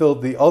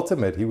fulfilled the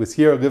ultimate. He was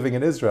here living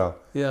in Israel.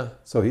 Yeah.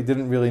 So he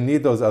didn't really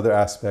need those other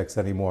aspects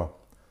anymore.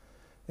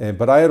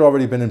 But I had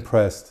already been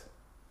impressed.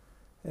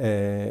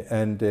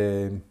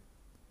 And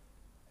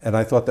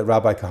I thought that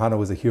Rabbi Kahana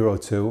was a hero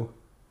too.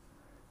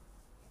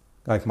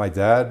 Like my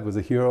dad was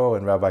a hero,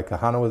 and Rabbi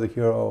Kahana was a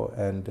hero.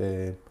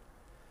 And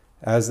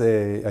as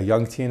a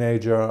young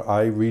teenager,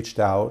 I reached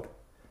out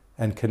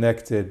and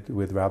connected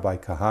with Rabbi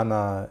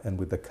Kahana and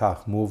with the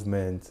Kach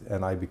movement,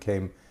 and I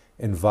became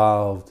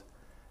involved.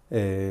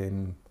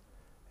 And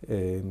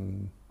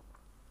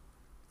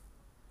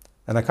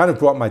I kind of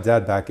brought my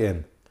dad back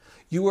in.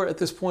 You were at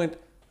this point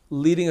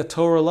leading a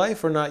Torah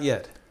life, or not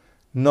yet?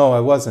 No, I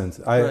wasn't.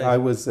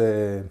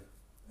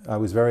 I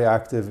was very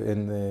active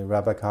in the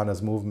Rabbi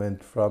Kahana's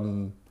movement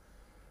from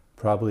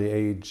probably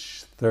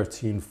age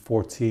 13,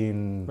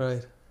 14.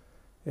 Right.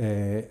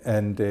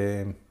 And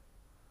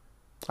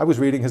I was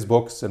reading his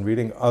books and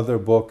reading other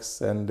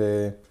books and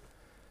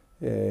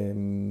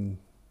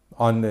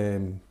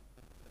on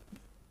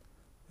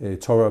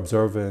Torah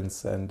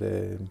observance.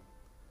 And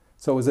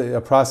so it was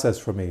a process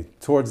for me.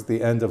 Towards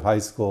the end of high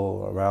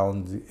school,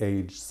 around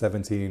age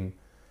 17,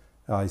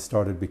 I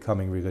started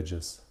becoming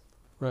religious.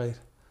 Right.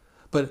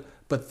 But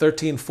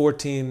 13,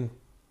 14,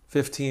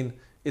 15,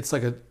 it's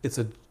like it's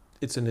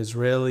an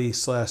Israeli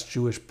 /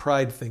 Jewish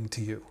pride thing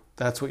to you.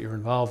 That's what you're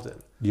involved in.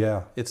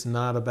 Yeah. It's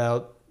not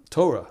about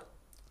Torah.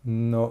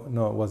 No,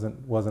 it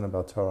wasn't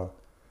about Torah.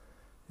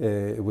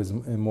 It was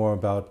more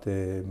about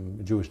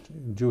Jewish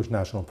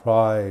national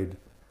pride,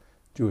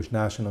 Jewish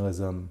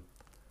nationalism,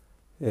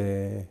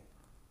 and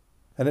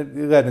it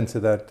led into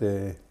that.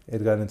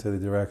 It led into the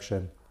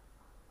direction.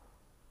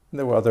 And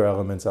there were other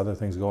elements, other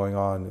things going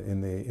on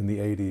in the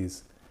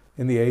 80s.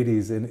 In the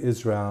 80s in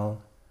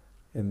Israel,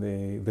 in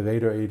the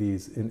later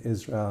 80s in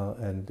Israel,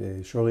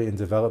 and surely in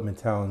development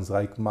towns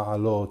like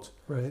Ma'alot,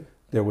 right,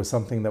 there was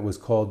something that was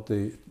called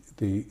the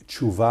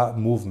Tshuva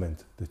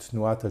movement, the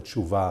Tnuat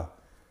Tshuva.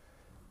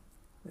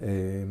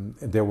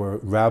 There were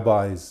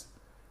rabbis,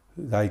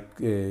 like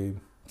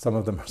some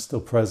of them are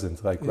still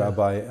present, like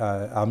Rabbi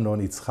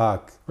Amnon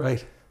Yitzchak.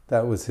 Right.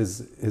 That was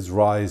his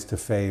rise to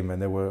fame,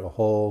 and there were a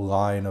whole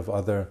line of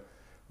other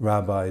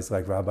rabbis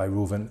like Rabbi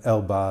Reuven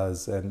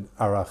Elbaz and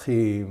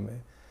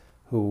Arachim,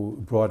 who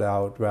brought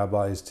out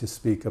rabbis to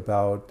speak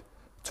about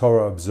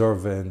Torah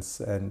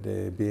observance and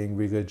being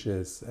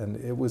religious, and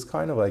it was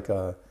kind of like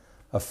a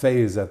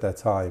phase at that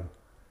time.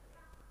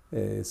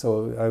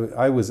 So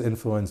I was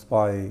influenced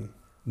by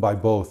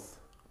both.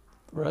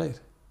 Right,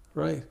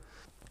 right.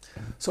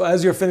 So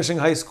as you're finishing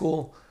high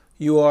school,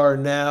 you are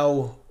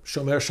now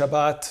Shomer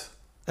Shabbat,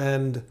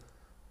 and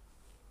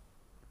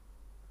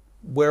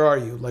where are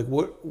you? Like,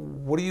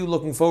 what are you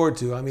looking forward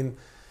to? I mean,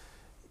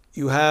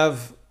 you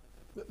have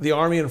the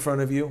army in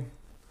front of you.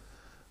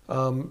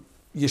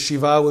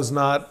 Yeshiva was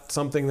not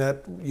something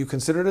that you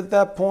considered at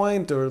that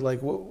point, or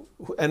like,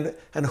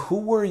 and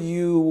who were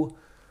you?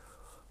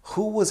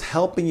 Who was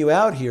helping you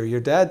out here? Your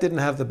dad didn't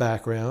have the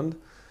background,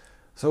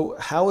 So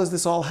how is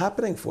this all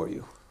happening for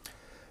you?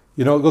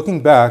 You know,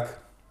 looking back,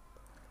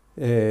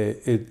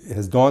 it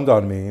has dawned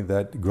on me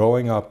that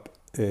growing up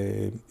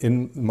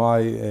in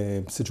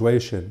my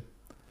situation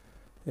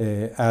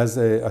as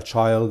a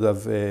child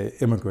of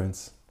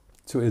immigrants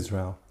to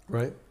Israel,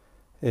 Right.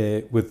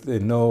 with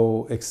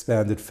no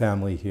expanded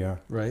family here,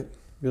 Right.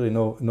 really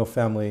no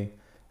family,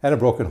 and a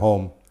broken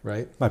home.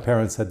 Right. My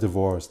parents had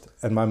divorced,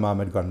 and my mom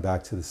had gone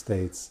back to the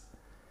States.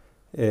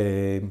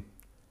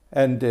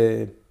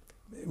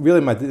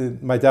 Really,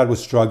 my dad was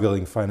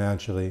struggling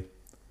financially.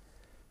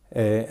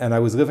 And I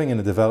was living in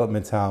a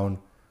development town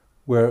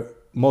where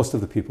most of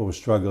the people were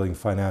struggling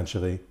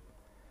financially.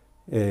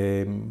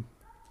 I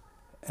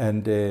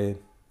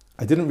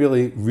didn't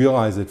really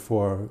realize it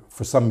for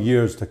some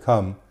years to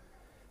come,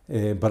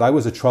 but I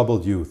was a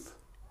troubled youth.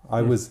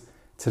 I was,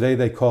 today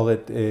they call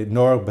it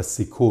Nor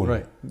Basikun.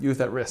 Right.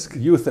 Youth at risk.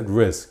 Youth at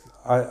risk.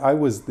 I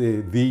was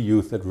the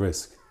youth at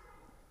risk.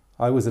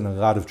 I was in a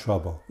lot of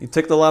trouble. You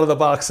ticked a lot of the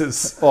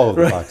boxes. All of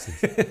the boxes.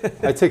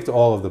 I ticked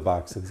all of the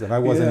boxes, and I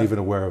wasn't Yeah. even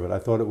aware of it. I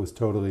thought it was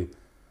totally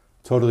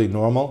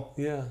normal.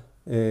 Yeah.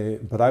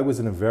 But I was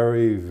in a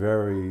very,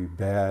 very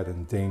bad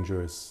and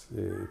dangerous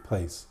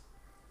place.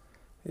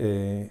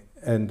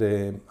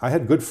 I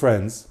had good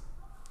friends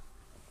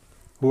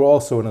who were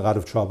also in a lot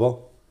of trouble.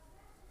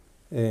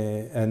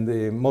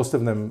 Most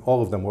of them,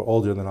 all of them were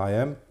older than I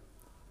am.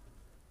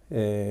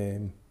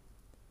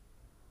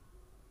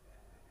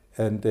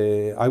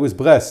 I was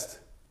blessed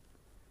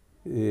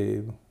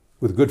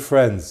with good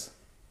friends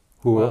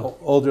who were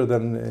older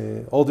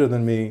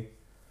than me.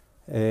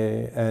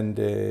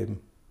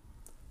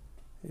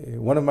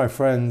 One of my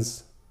friends,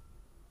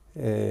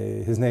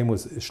 his name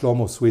was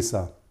Shlomo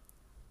Suissa.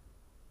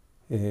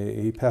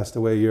 He passed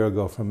away a year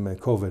ago from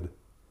COVID.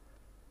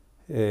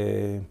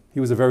 He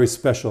was a very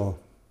special,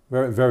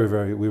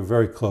 very, we were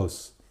very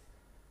close.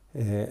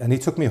 And he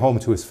took me home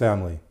to his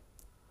family.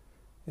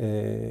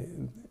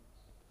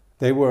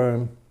 They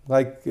were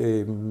like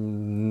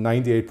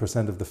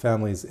 98% of the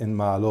families in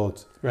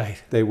Ma'alot. Right.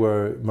 They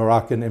were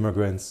Moroccan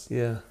immigrants.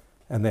 Yeah.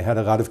 And they had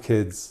a lot of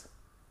kids.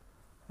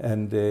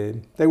 And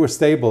they were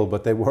stable,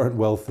 but they weren't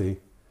wealthy.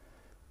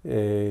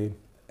 But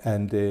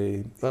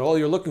all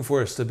you're looking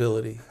for is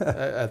stability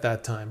at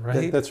that time,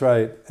 right? That's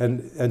right.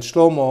 And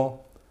Shlomo,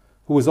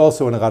 who was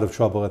also in a lot of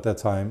trouble at that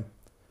time,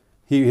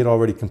 he had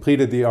already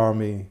completed the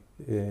army,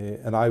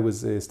 and I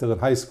was still in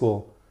high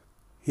school.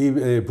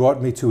 He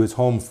brought me to his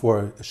home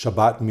for a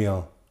Shabbat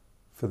meal,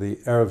 for the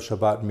Erev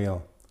Shabbat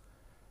meal.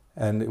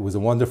 And it was a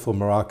wonderful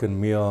Moroccan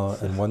meal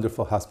and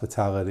wonderful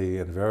hospitality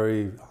and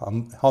very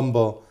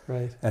humble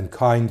and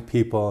kind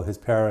people, his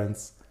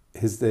parents.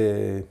 His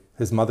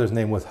mother's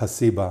name was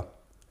Hasiba,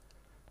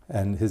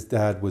 and his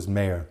dad was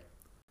Meir.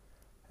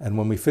 And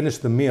when we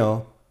finished the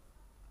meal,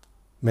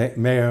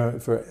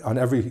 Meir, on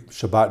every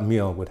Shabbat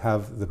meal, would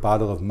have the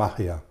bottle of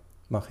Machia.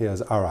 Machia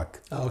is arak.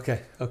 Oh,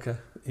 okay.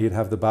 He'd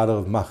have the bottle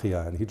of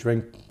Machia, and he'd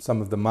drink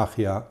some of the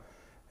Machia,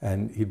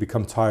 and he'd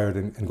become tired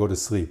and go to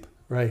sleep.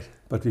 Right.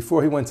 But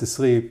before he went to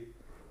sleep,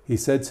 he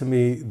said to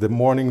me, the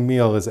morning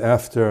meal is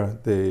after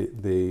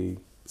the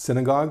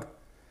synagogue.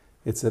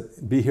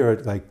 Be here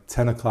at like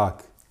 10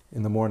 o'clock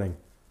in the morning.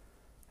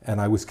 And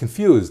I was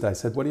confused. I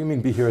said, what do you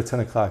mean be here at 10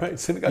 o'clock? Right,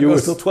 synagogue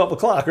goes till 12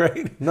 o'clock,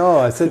 right? No,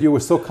 I said, you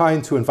were so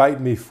kind to invite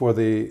me for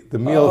the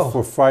meal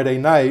for Friday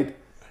night.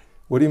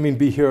 What do you mean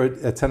be here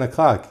at 10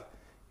 o'clock?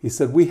 He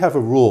said, we have a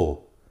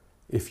rule.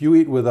 If you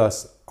eat with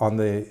us on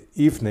the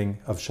evening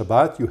of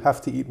Shabbat, you have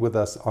to eat with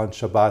us on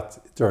Shabbat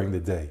during the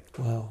day.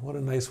 Wow, what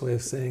a nice way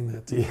of saying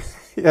that too.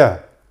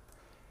 Yeah.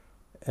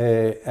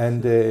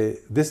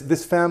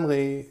 This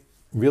family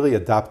really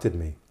adopted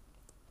me.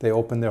 They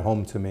opened their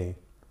home to me.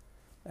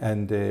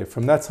 And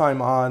from that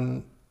time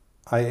on,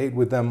 I ate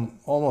with them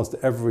almost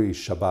every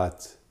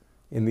Shabbat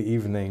in the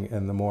evening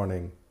and the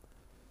morning.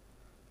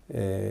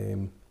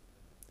 And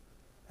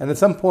at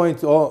some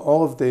point,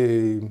 all of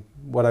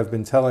what I've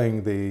been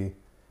telling,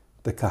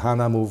 the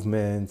Kahana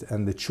movement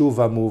and the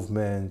Tshuva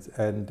movement,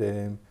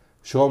 and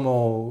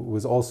Shlomo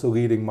was also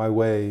leading my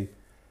way,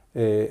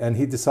 and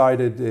he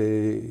decided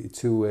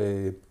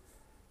to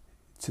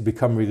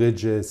become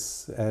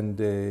religious and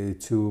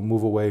to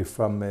move away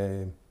from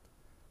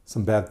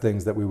some bad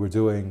things that we were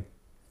doing.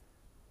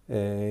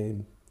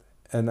 And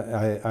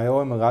I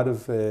owe him a lot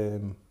of...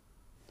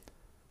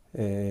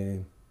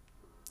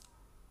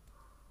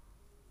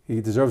 he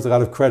deserves a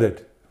lot of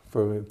credit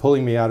for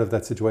pulling me out of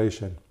that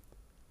situation.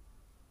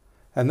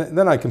 And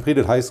then I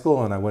completed high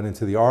school and I went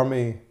into the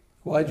army.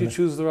 Why did you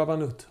choose the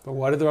Rabbanut? Or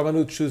why did the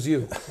Rabbanut choose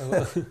you?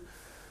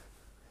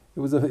 It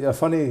was a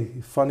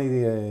funny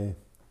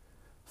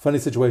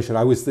situation.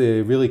 I was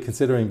really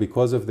considering,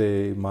 because of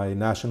my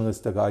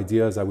nationalistic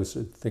ideas, I was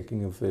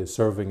thinking of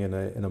serving in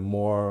a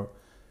more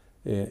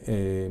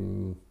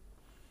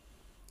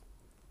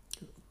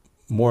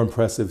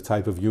impressive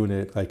type of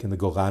unit, like in the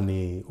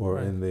Golani or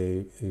in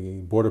the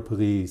border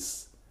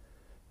police.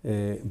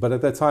 But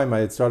at that time, I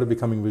had started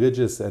becoming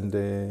religious, and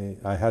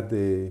I had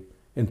the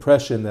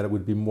impression that it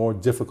would be more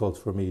difficult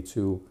for me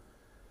to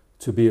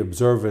to be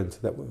observant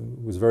that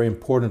was very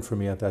important for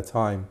me at that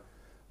time.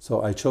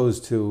 So I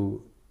chose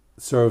to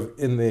serve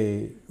in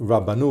the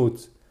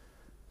Rabbanut,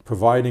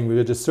 providing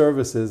religious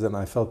services, and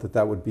I felt that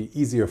that would be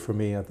easier for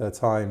me at that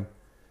time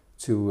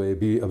to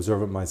be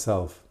observant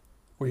myself.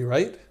 Were you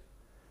right?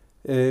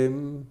 I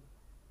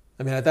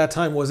mean, at that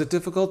time, was it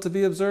difficult to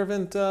be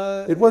observant?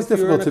 It was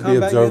difficult to be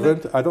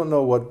observant. I don't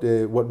know what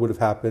would have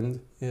happened.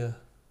 Yeah.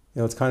 You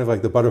know, it's kind of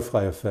like the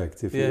butterfly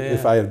effect.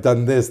 If I had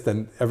done this,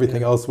 then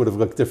everything else would have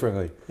looked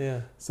differently.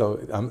 Yeah. So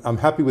I'm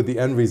happy with the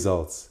end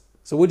results.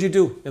 So what did you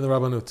do in the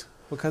Rabbanut?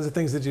 What kinds of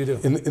things did you do?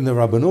 In the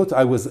Rabbanut,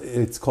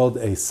 it's called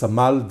a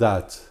Samal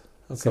Dat.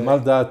 Okay. Samal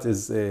Dat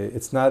is,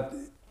 it's not,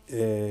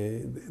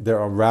 there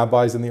are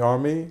rabbis in the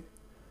army,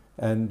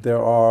 and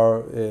there are,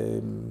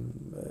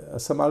 a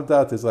Samal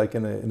Dat is like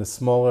in a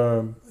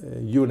smaller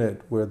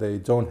unit where they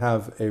don't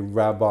have a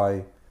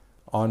rabbi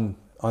on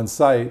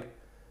site,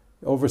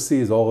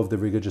 oversees all of the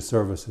religious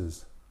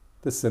services.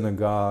 The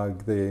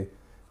synagogue, the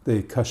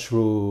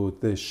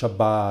kashrut, the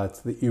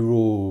Shabbat, the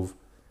Iruv.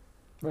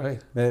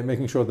 Right.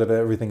 Making sure that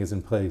everything is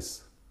in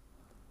place.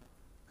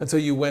 And so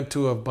you went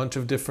to a bunch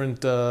of different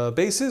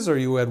bases, or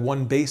you had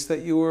one base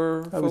that you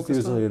were focused on? I was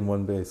usually in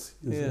one base.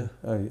 Yeah.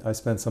 I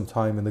spent some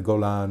time in the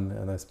Golan,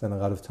 and I spent a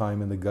lot of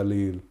time in the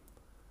Galil,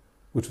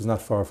 which was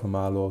not far from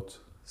Ma'alot.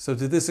 So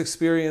did this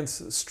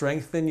experience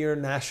strengthen your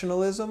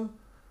nationalism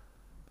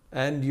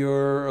and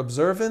your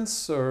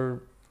observance,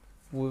 or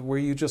were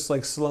you just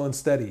like slow and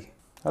steady?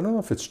 I don't know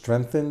if it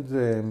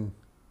strengthened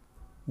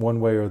one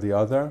way or the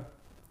other.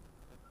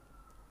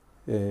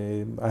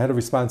 I had a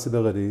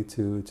responsibility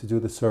to do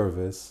the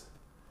service,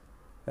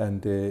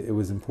 and it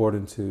was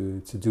important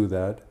to do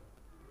that.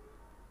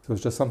 So it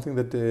was just something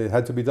that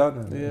had to be done.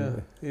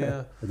 And,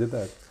 yeah. I did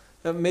that.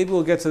 Maybe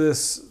we'll get to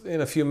this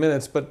in a few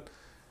minutes, but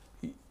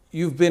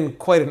you've been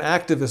quite an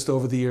activist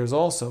over the years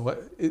also.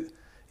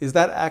 Is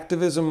that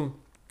activism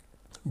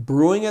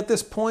brewing at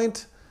this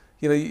point?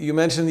 You know, you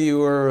mentioned that you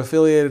were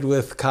affiliated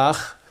with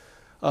Kach.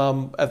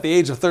 At the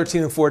age of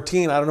 13 and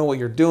 14, I don't know what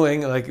you're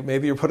doing. Like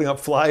maybe you're putting up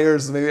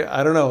flyers. Maybe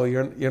I don't know.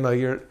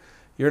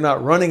 You're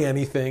not running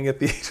anything at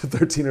the age of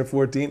 13 or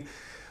 14.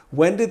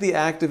 When did the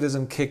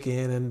activism kick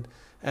in,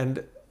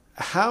 and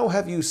how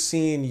have you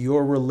seen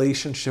your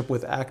relationship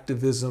with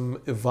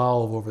activism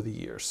evolve over the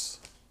years?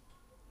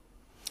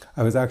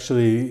 I was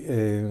actually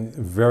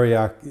very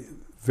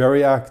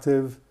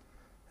active,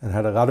 and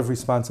had a lot of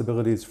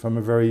responsibilities from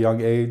a very young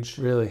age.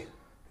 Really,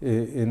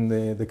 in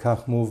the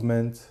Kach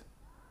movement.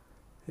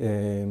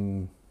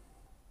 And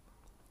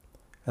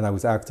I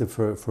was active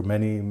for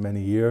many,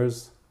 many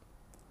years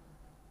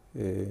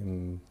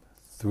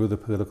through the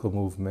political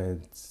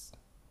movement,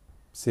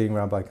 seeing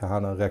Rabbi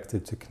Kahana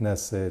elected to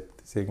Knesset,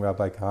 seeing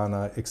Rabbi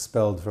Kahana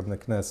expelled from the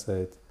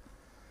Knesset,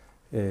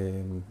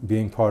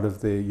 being part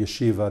of the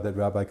yeshiva that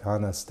Rabbi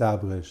Kahana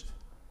established,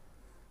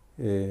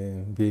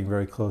 being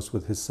very close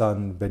with his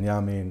son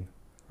Benjamin,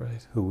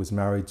 right, who was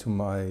married to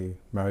my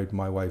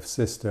wife's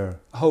sister.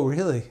 Oh,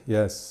 really?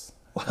 Yes.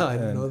 Wow, I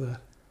didn't know that.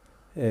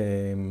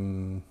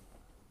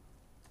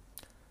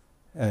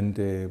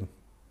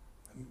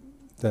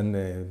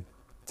 Then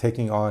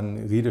taking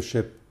on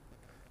leadership,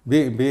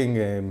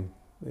 being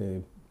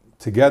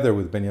together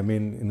with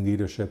Benjamin in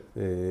leadership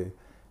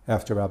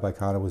after Rabbi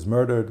Kahana was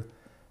murdered,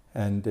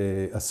 and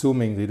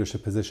assuming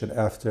leadership position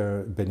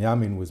after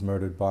Benjamin was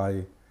murdered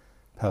by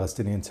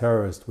Palestinian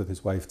terrorists with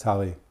his wife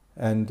Tali.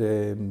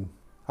 And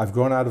I've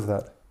grown out of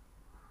that.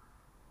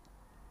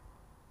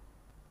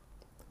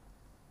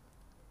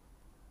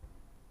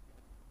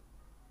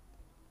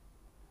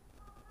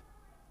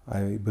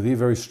 I believe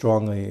very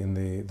strongly in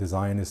the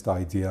Zionist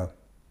idea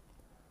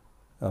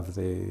of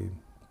the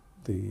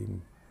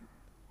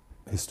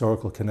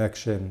historical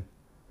connection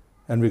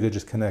and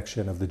religious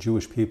connection of the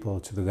Jewish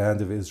people to the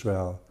land of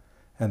Israel,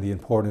 and the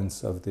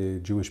importance of the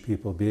Jewish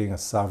people being a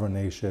sovereign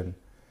nation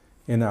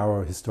in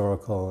our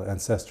historical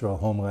ancestral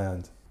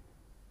homeland.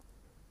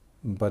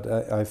 But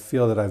I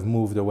feel that I've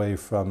moved away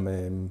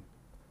from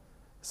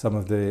some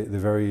of the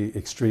very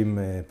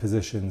extreme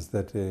positions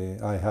that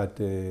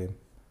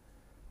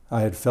I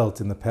had felt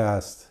in the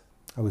past.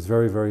 I was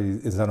very, very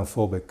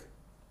xenophobic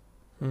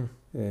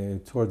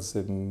towards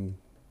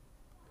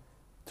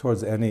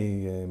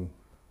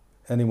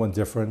anyone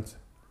different.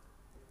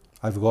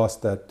 I've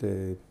lost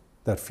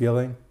that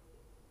feeling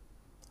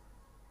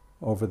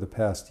over the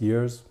past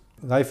years.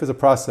 Life is a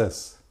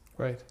process.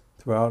 Right.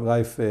 Throughout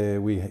life,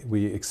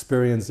 we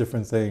experience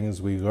different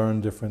things, we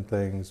learn different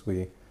things,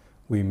 we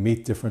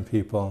meet different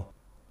people.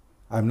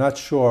 I'm not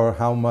sure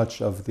how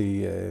much of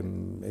the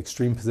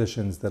extreme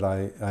positions that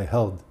I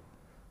held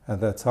at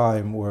that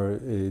time were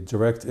a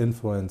direct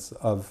influence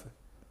of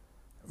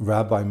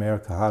Rabbi Meir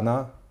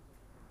Kahana,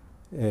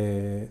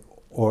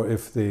 or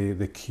if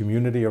the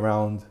community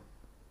around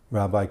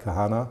Rabbi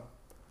Kahana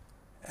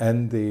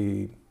and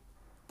the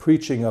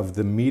preaching of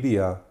the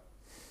media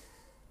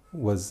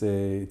was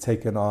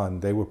taken on.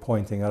 They were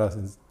pointing at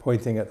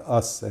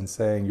us and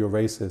saying, "You're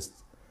racist."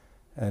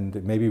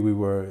 And maybe we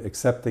were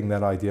accepting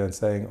that idea and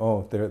saying,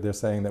 "Oh, they're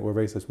saying that we're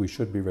racist. We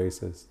should be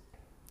racist."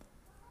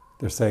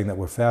 They're saying that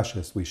we're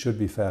fascist. We should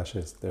be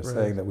fascist. They're Right.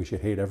 saying that we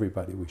should hate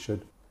everybody. We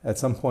should. At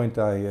some point,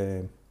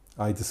 I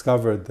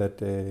discovered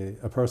that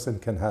a person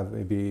can have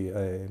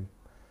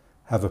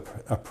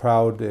a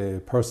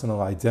proud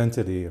personal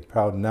identity, a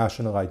proud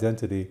national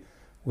identity,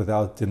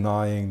 without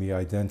denying the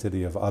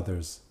identity of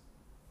others,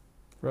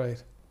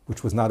 Right.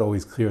 which was not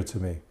always clear to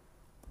me.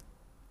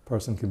 A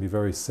person can be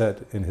very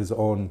set in his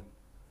own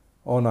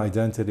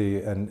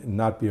identity and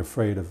not be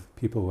afraid of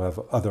people who have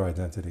other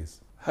identities.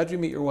 How'd you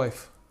meet your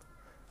wife?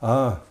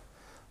 I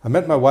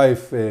met my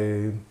wife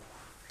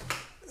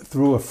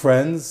through a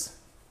friend's.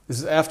 This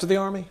is after the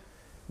army?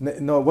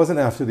 No, it wasn't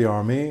after the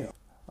army.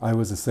 I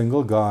was a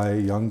single guy,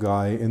 young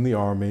guy in the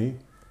army.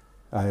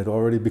 I had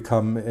already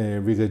become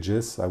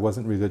religious. I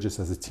wasn't religious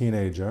as a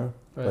teenager,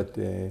 Right. but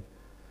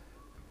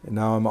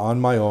now I'm on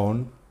my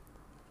own.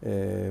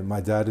 My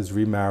dad is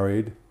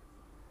remarried.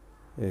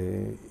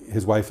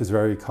 His wife is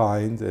very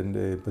kind,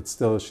 but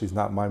still she's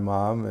not my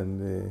mom,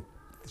 and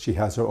she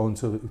has her own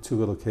two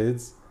little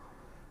kids.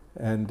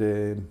 And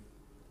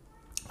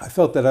I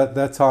felt that at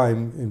that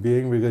time, in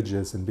being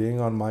religious and being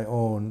on my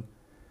own,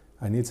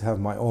 I need to have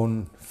my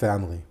own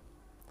family.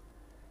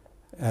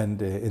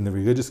 And in the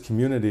religious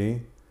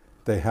community,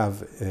 they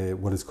have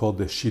what is called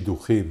the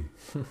shidduchim.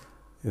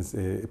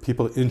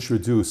 People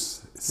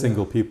introduce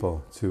single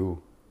people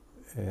to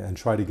and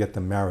try to get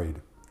them married.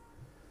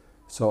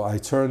 So I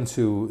turned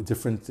to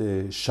different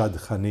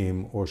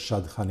shadchanim or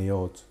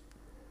shadchaniot,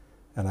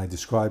 and I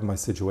described my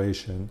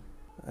situation,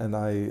 and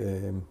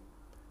I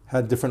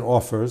had different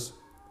offers,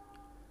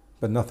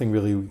 but nothing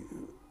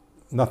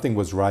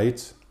was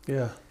right.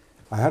 Yeah.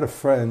 I have a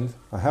friend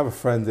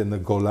in the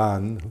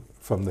Golan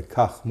from the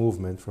Kach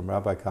movement, from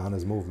Rabbi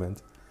Kahana's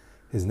movement.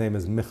 His name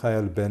is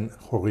Michael ben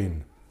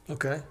Chorin,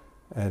 Okay.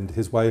 and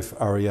his wife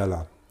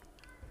Ariella.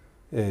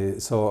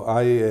 So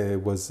I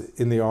was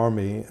in the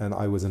army, and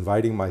I was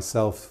inviting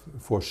myself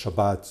for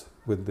Shabbat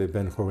with the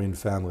Ben Chorin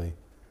family.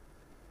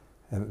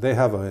 And they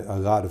have a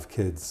lot of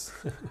kids.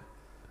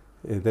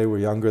 They were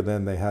younger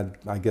then. They had,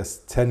 I guess,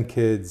 10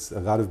 kids,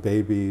 a lot of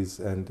babies,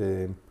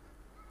 and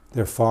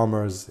they're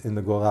farmers in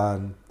the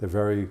Golan. They're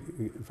very,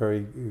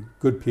 very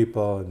good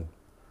people and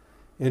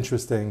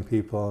interesting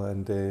people.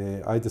 And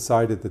I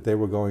decided that they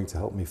were going to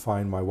help me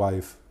find my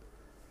wife.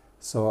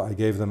 So I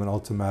gave them an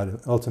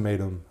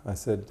ultimatum. I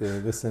said,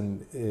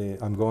 listen,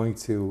 I'm going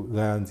to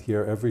land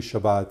here every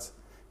Shabbat,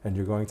 and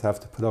you're going to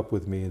have to put up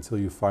with me until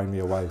you find me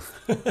a wife.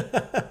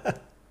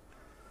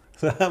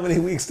 So how many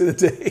weeks did it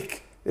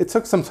take? It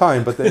took some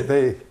time, but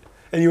they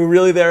And you were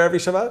really there every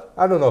Shabbat?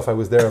 I don't know if I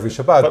was there every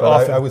Shabbat, but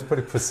often. I was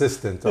pretty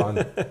persistent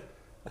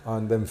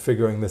on them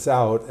figuring this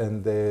out,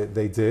 and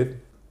they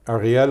did.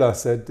 Ariella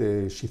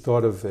said she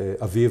thought of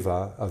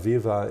Aviva.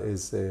 Aviva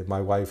is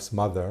my wife's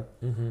mother.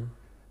 Mm-hmm.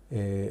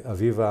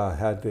 Aviva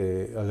had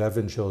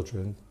 11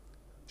 children.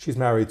 She's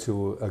married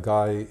to a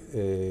guy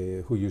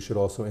who you should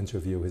also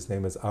interview. His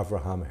name is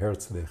Avraham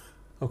Herzlich,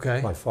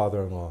 Okay. my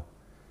father-in-law.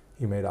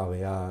 He made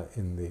Aliyah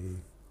in the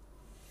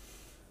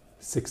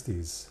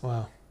 60s.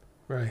 Wow.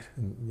 Right.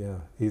 And yeah,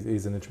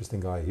 he's an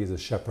interesting guy. He's a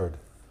shepherd.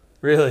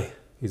 Really?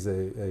 He's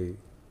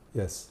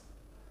yes.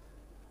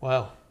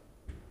 Wow.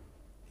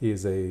 He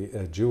is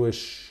a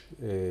Jewish.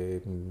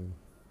 He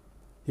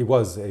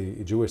was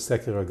a Jewish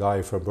secular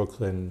guy from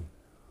Brooklyn,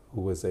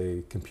 who was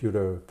a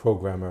computer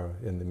programmer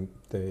in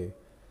the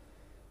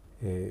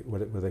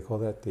what do they call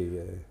that,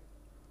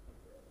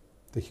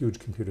 the huge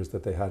computers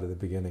that they had at the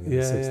beginning in the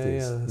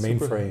 60s.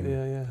 Mainframe.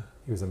 Yeah.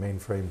 He was a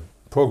mainframe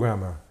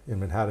programmer in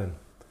Manhattan,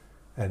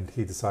 and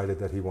he decided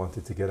that he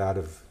wanted to get out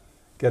of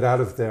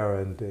there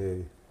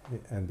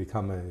and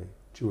become a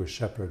Jewish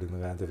shepherd in the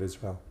land of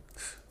Israel.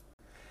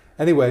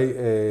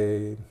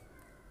 Anyway,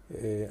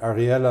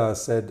 Ariella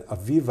said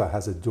Aviva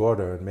has a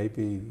daughter, and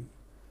maybe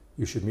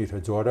you should meet her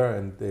daughter.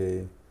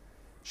 And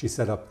she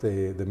set up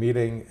the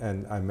meeting,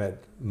 and I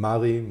met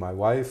Mari, my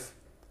wife,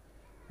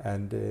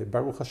 and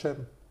Baruch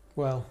Hashem.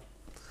 Wow.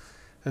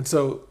 And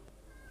so,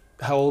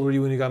 how old were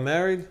you when you got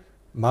married?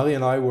 Mari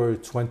and I were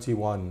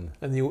 21.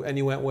 And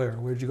you went where?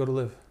 Where did you go to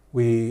live?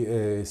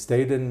 We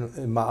stayed in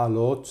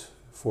Ma'alot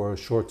for a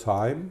short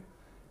time,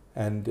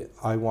 and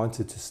I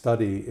wanted to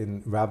study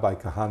in Rabbi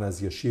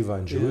Kahana's yeshiva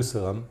in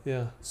Jerusalem.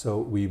 Yeah. So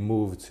we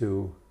moved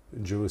to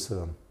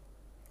Jerusalem.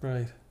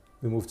 Right.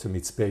 We moved to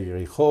Mitzpeh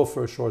Yericho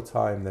for a short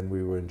time, then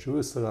we were in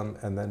Jerusalem,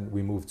 and then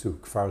we moved to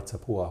Kfar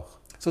Tapuach.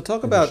 So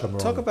talk in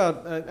the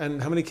about,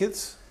 and how many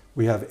kids?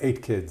 We have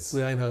 8 kids.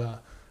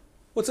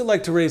 What's it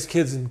like to raise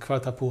kids in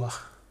Kfar Tapuach?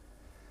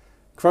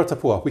 Kfar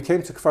Tapuach. We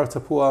came to Kfar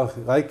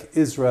Tapuach like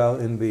Israel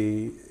in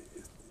the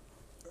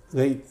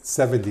late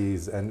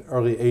 70s and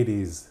early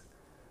 80s,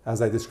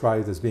 as I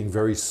described as being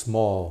very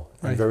small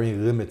and Right. very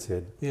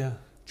limited. Yeah.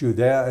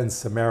 Judea and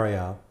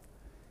Samaria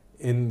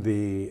in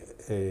the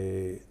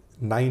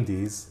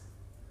 90s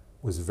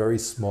was very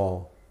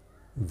small,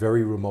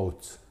 very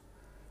remote,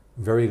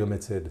 very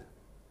limited.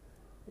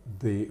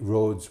 The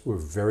roads were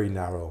very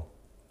narrow.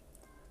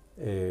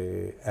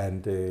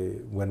 And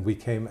when we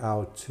came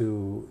out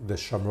to the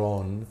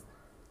Shamron,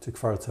 to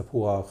Kfar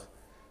Tapuach,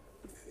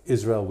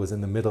 Israel was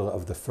in the middle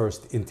of the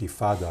first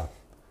Intifada.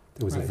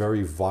 There was a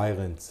very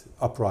violent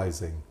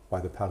uprising by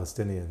the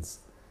Palestinians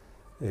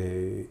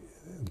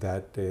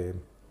that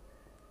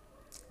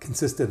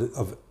consisted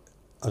of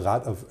a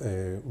lot of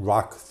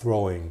rock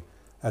throwing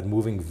at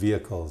moving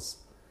vehicles.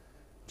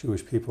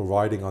 Jewish people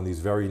riding on these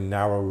very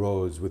narrow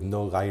roads with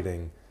no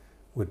lighting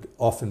would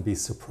often be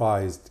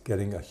surprised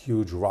getting a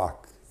huge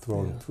rock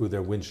thrown through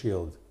their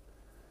windshield.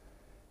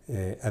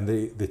 And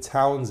the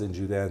towns in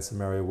Judea and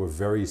Samaria were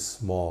very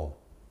small.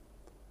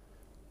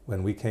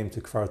 When we came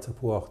to Kfar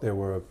Tapuach, there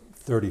were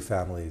 30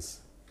 families.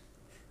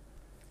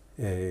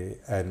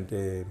 And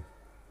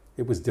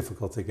it was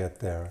difficult to get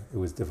there. It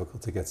was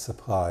difficult to get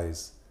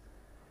supplies.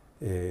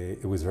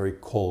 It was very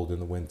cold in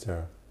the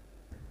winter.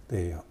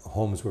 The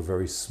homes were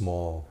very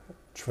small,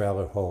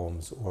 trailer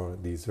homes, or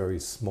these very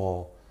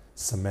small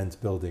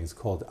cement buildings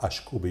called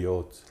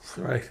ashkubiot.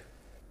 Right.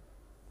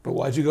 But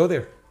why'd you go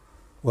there?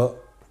 Well,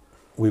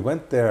 we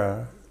went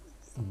there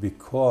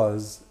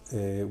because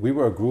we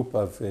were a group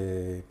of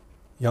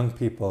young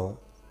people,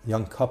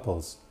 young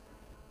couples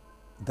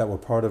that were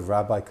part of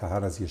Rabbi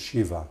Kahana's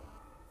yeshiva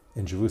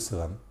in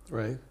Jerusalem.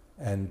 Right.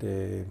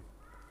 And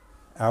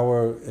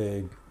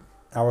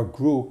our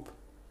group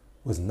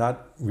was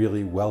not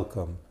really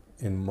welcome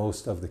in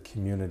most of the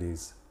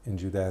communities in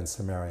Judea and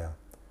Samaria.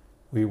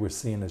 We were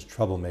seen as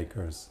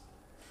troublemakers,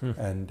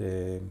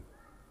 and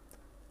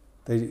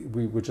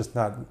we were just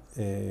not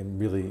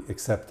really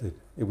accepted.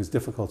 It was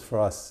difficult for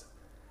us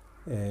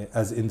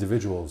as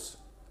individuals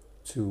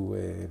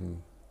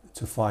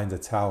to find a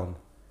town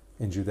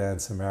in Judea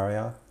and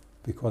Samaria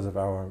because of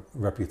our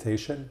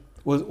reputation.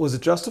 Was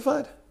it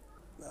justified?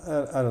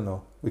 I don't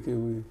know. We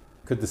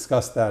could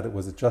discuss that.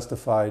 Was it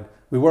justified?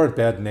 We weren't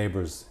bad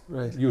neighbors,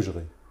 right?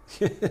 Usually,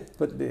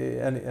 but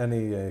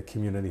any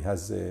community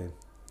has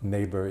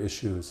neighbor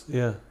issues.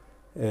 Yeah.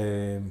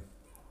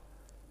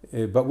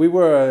 But we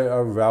were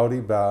a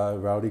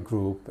rowdy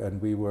group,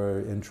 and we were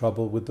in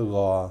trouble with the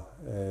law,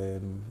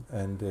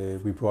 and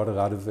we brought a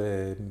lot of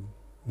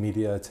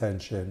media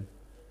attention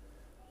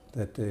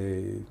that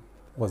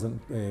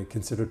wasn't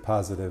considered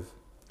positive.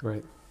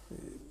 Right.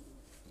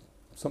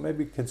 So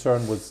maybe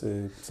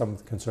some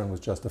concern was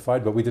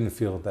justified, but we didn't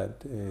feel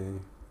that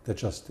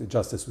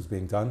justice was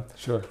being done.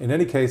 Sure. In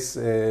any case,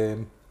 we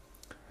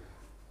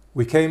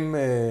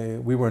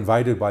were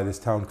invited by this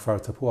town, Kfar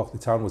Tapuach. The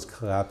town was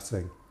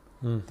collapsing.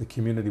 The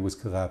community was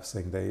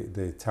collapsing.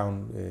 The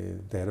town,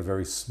 they had a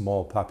very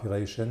small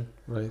population.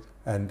 Right.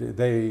 And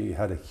they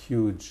had a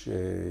huge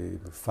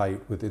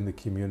fight within the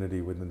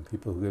community, within the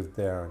people who lived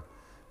there.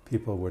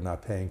 People were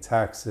not paying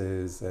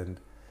taxes, and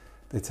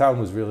the town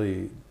was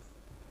really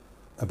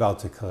about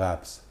to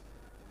collapse,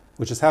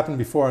 which has happened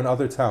before in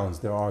other towns.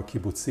 There are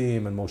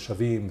kibbutzim and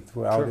moshavim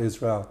throughout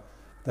Israel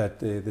that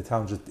the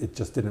town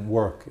just didn't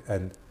work,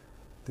 and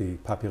the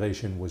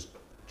population was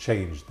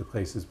changed. The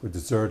places were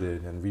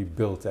deserted and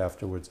rebuilt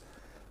afterwards.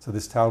 So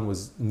this town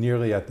was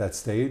nearly at that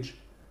stage,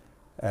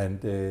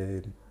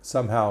 and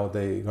somehow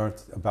they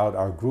learned about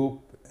our group,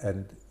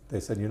 and they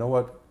said, you know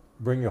what,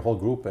 bring your whole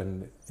group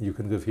and you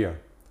can live here.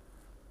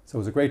 So it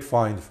was a great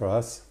find for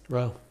us.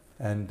 Wow.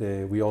 And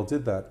we all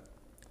did that.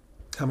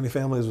 How many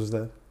families was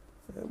that?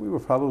 We were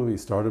probably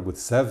started with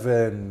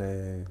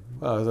 7.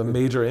 Wow, it was a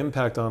major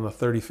impact on a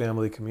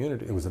 30-family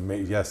community. It was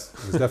yes,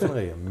 it was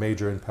definitely a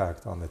major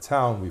impact on the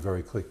town. We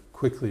very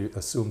quickly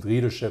assumed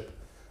leadership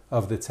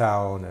of the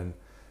town, and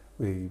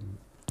we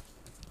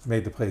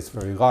made the place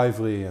very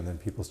lively, and then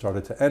people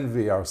started to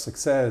envy our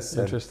success.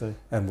 Interesting.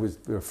 And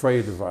were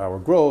afraid of our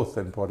growth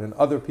and brought in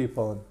other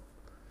people.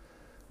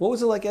 What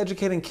was it like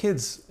educating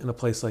kids in a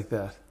place like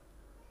that?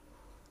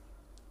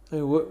 I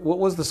mean, what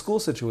was the school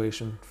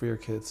situation for your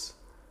kids?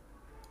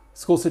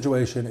 School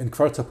situation in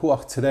Kfar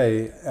Tapuach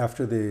today,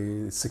 after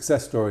the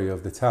success story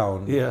of the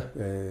town,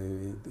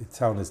 the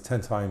town is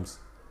 10 times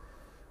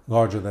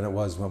larger than it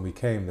was when we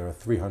came. There are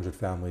 300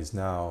 families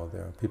now.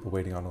 There are people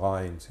waiting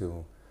online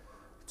to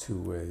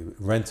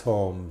rent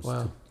homes.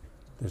 Wow.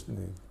 There's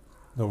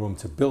no room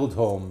to build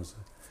homes.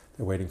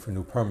 They're waiting for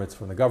new permits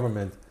from the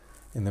government.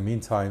 In the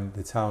meantime,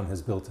 the town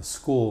has built a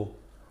school.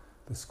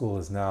 The school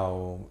is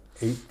now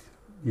 8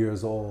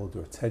 years old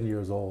or 10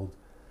 years old,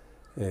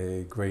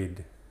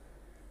 grade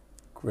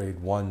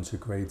 1 to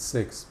grade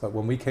 6. But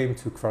when we came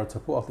to Kfar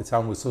Tapuach, the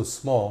town was so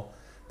small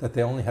that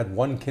they only had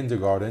one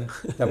kindergarten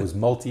that was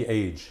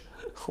multi-age.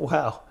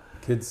 Wow.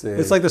 Kids.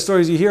 It's like the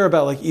stories you hear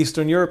about, like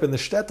Eastern Europe and the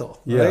shtetl,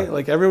 right?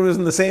 Like everyone was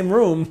in the same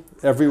room.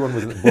 Everyone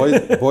was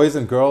boys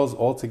and girls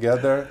all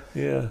together.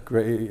 Yeah.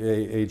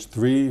 Age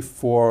 3,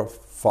 4,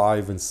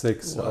 5, and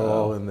 6 Wow. are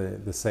all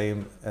in the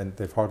same, and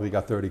they've hardly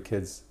got 30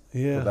 kids.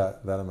 Yeah. For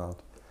that amount.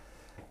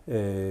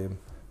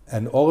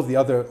 And all of the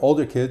other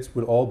older kids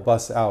would all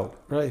bus out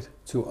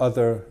to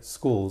other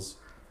schools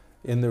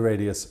in the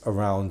radius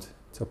around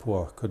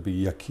Tapuach. Could be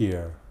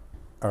Yakir,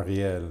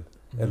 Ariel,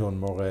 Elon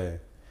Moreh,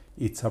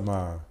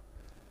 Itamar,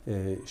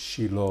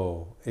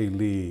 Shiloh,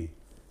 Eli,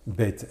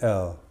 Beit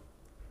El.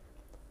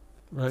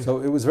 Right.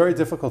 So it was very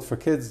difficult for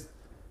kids.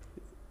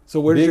 So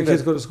where did your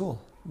kids go to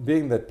school?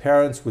 being that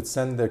parents would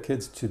send their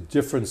kids to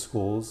different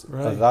schools, a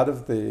Right. lot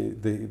of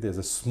there's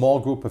a small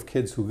group of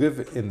kids who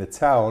live in the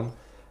town,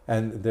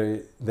 and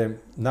they're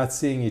not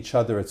seeing each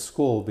other at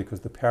school because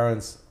the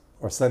parents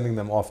are sending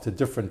them off to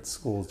different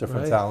schools,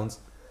 different Right. towns.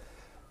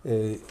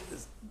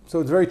 So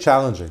it's very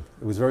challenging.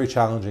 It was very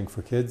challenging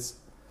for kids.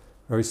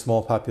 Very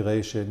small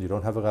population. You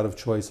don't have a lot of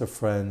choice of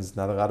friends,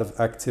 not a lot of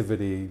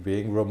activity,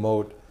 being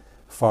remote,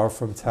 far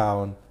from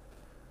town.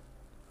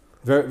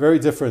 Very, very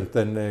different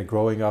than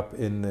growing up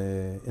in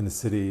the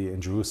city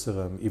in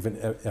Jerusalem, even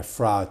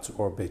Efrat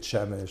or Beit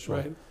Shemesh or,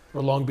 Right.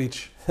 Or Long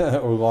Beach.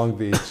 or Long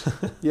Beach.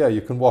 Yeah,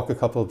 you can walk a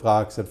couple of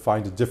blocks and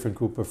find a different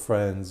group of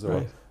friends or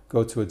Right.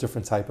 go to a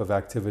different type of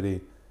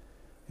activity.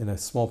 In a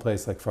small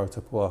place like Kfar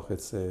Tapuach,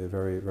 it's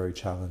very, very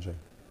challenging.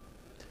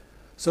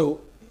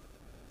 So,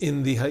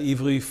 in the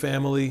HaIvri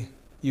family,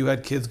 you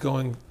had kids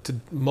going to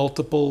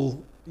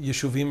multiple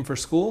yeshuvim for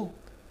school?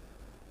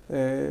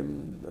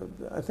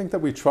 I think that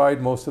we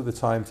tried most of the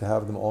time to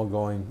have them all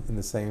going in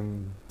the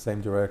same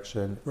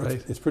direction.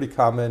 Right. It's pretty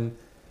common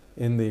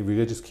in the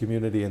religious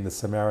community in the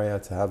Samaria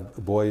to have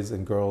boys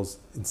and girls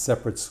in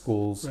separate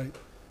schools. Right.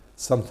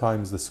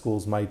 Sometimes the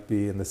schools might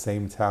be in the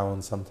same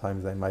town,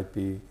 sometimes they might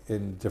be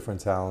in different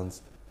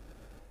towns.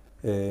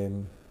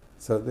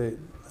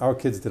 Our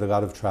kids did a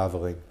lot of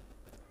traveling.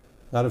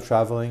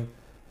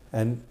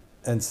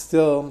 And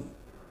still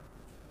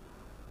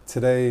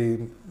today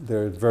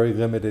there are very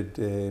limited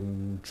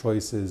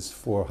choices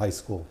for high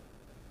school.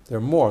 There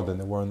are more than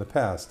there were in the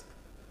past.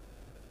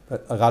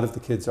 But a lot of the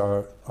kids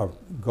are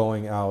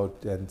going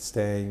out and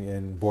staying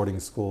in boarding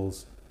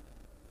schools,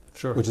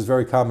 Sure. which is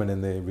very common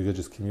in the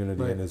religious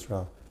community Right. in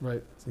Israel.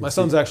 Right. So you My see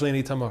son's actually in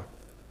Itamar.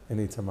 in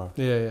Itamar.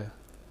 Yeah.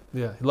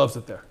 Yeah, he loves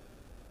it there.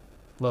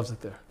 Loves it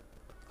there.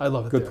 I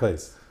love it Good there.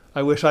 place.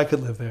 I wish I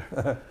could live there.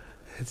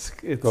 It's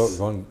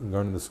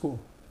Going to school.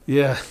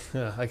 yeah.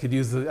 I could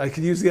use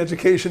the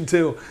education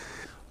too.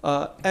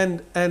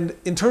 And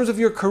in terms of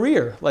your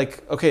career, like,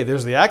 okay,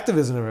 there's the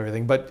activism and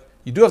everything, but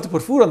you do have to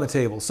put food on the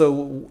table.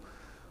 So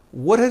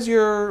what has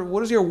your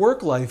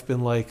work life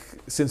been like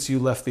since you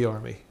left the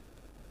army?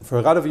 For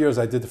a lot of years,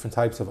 I did different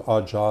types of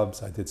odd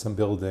jobs. I did some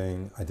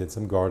building, I did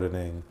some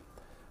gardening,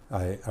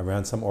 I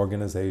ran some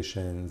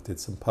organizations, did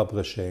some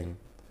publishing.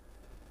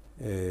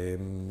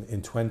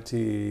 In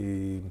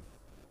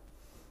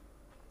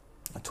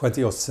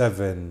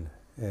 2007,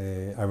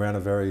 I ran a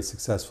very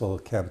successful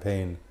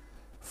campaign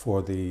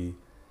for the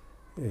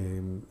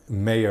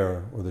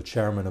mayor or the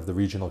chairman of the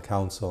regional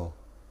council.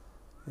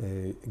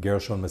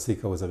 Gershon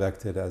Masika was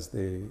elected as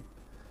the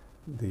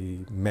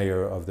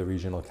mayor of the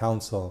regional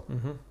council.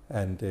 Mm-hmm.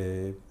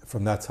 And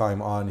from that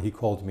time on, he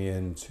called me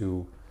in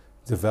to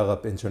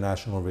develop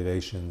international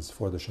relations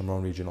for the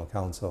Shomron Regional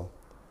Council.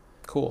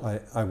 Cool.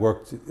 I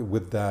worked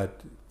with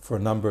that for a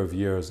number of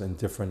years in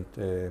different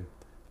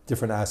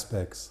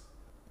aspects,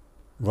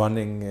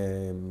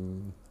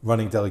 running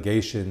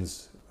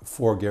delegations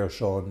for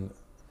Gershon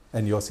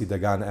and Yossi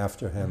Dagan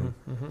after him,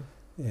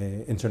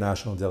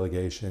 international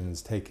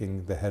delegations,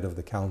 taking the head of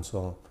the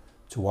council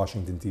to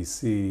Washington,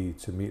 D.C.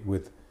 to meet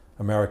with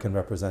American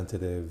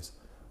representatives,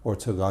 or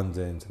to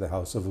London, to the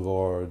House of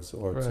Lords,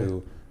 or Right.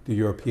 to the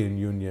European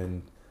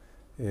Union,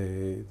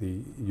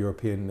 the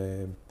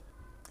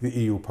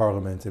EU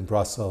Parliament in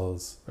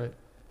Brussels, Right.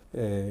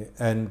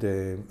 and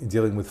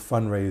dealing with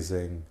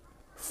fundraising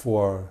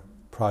for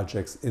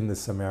projects in the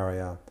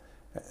Samaria,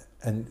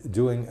 and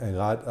doing a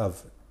lot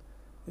of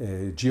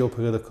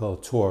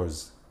geopolitical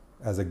tours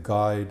as a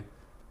guide,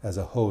 as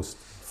a host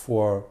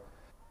for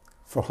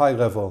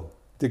high-level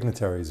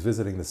dignitaries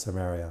visiting the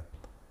Samaria.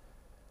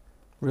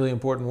 Really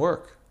important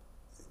work.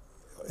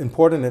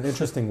 Important and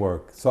interesting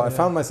work. So I Yeah.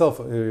 found myself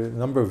a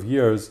number of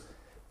years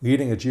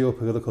leading a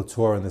geopolitical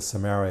tour in the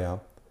Samaria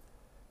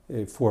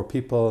for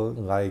people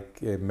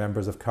like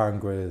members of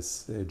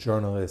Congress,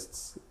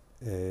 journalists,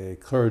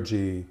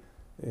 clergy,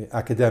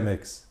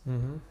 academics,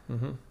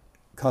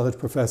 college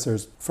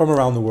professors from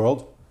around the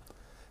world,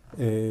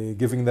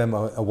 giving them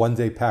a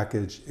one-day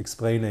package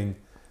explaining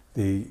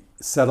the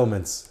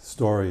settlements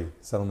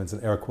in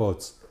air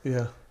quotes,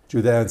 Yeah.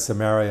 Judea and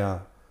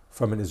Samaria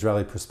from an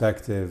Israeli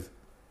perspective,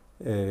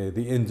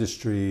 the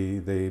industry,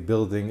 the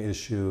building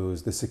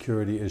issues, the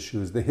security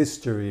issues, the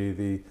history,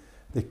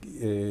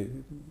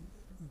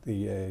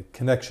 the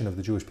connection of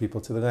the Jewish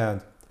people to the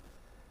land.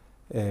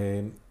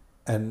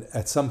 And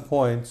at some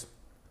point,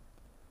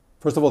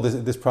 first of all,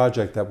 this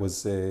project that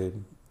was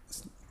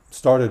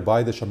started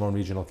by the Shomron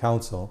Regional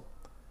Council,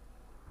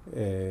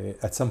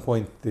 at some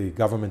point the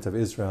government of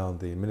Israel,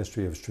 the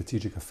Ministry of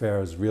Strategic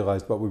Affairs,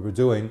 realized what we were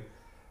doing,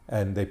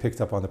 and they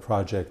picked up on the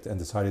project and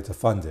decided to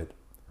fund it,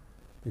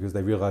 because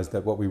they realized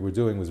that what we were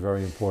doing was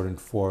very important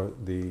for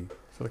the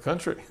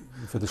country,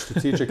 for the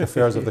strategic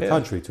affairs of the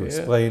country, to yeah.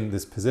 explain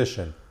this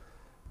position.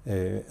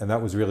 And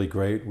that was really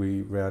great.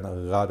 We ran a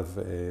lot of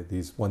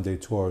these one-day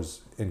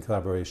tours in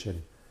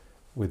collaboration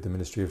with the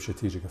Ministry of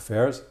Strategic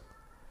Affairs.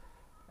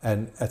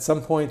 And at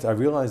some point I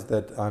realized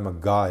that I'm a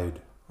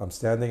guide. I'm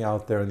standing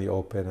out there in the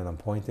open and I'm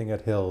pointing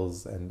at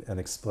hills and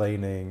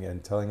explaining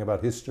and telling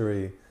about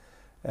history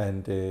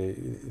and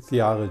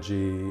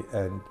theology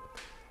and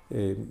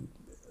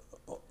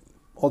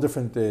all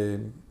different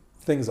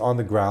things on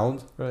the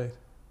ground. Right.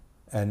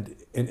 And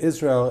in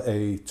Israel,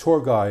 a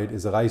tour guide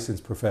is a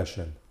licensed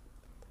profession.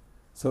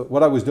 So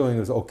what I was doing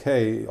was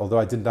okay, although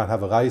I did not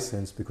have a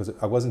license, because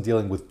I wasn't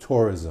dealing with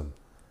tourism.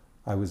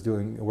 I was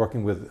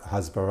working with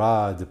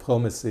hasbara,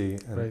 diplomacy,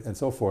 and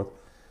so forth.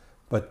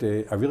 But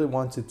I really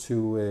wanted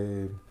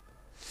to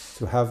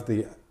have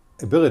the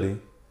ability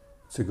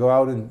to go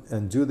out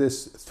and do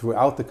this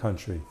throughout the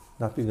country,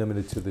 not be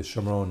limited to the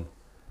Shomron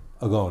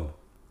alone.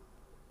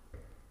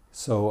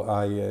 So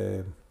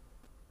I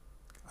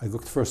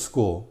looked for a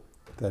school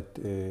that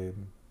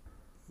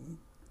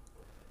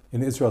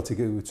in Israel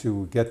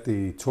to get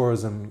the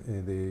tourism,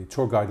 the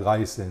tour guide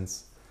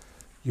license,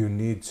 you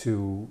need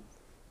to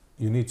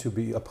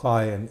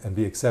apply and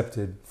be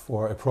accepted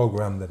for a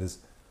program that is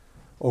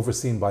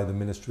overseen by the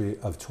Ministry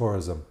of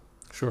Tourism.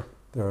 Sure.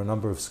 There are a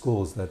number of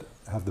schools that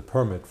have the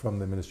permit from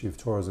the Ministry of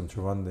Tourism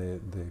to run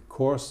the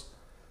course.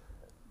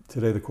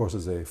 Today the course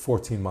is a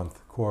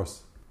 14-month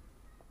course.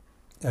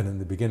 And in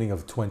the beginning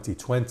of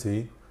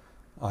 2020,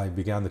 I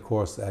began the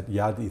course at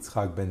Yad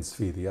Yitzchak Ben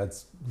Tzvi,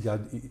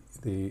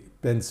 the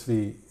Ben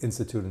Tzvi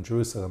Institute in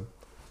Jerusalem.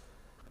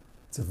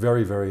 It's a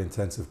very, very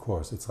intensive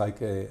course. It's like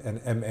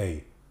an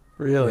MA.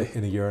 Really?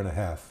 In a year and a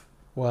half.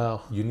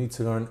 Wow. You need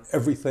to learn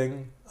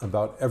everything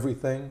about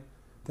everything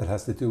that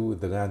has to do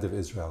with the land of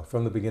Israel,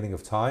 from the beginning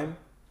of time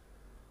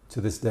to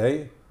this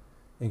day,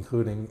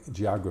 including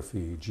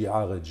geography,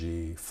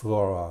 geology,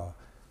 flora,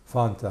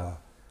 fauna,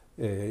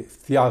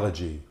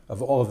 theology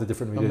of all of the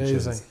different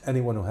religions. Amazing.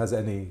 Anyone who has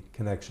any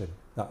connection.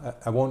 Now,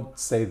 I won't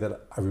say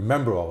that I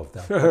remember all of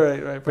that.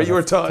 Right. But you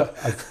were taught.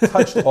 I've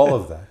touched all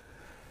of that.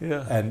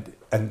 Yeah.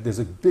 And there's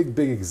a big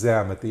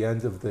exam at the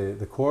end of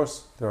the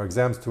course. There are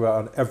exams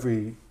throughout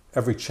every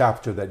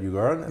chapter that you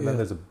learn, and then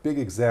there's a big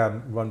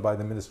exam run by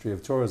the Ministry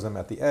of Tourism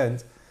at the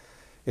end.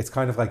 It's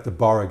kind of like the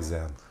bar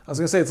exam. I was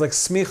going to say it's like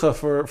smicha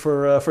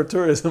for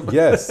tourism.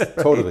 Yes, right.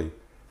 Totally.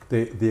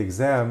 The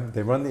exam,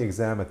 they run the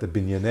exam at the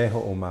Binyanei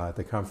HaUmah, at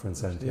the conference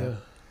center. Yeah.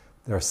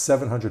 There are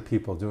 700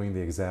 people doing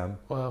the exam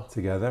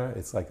together.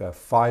 It's like a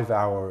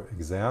 5-hour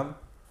exam.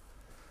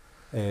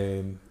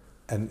 And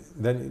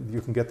then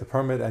you can get the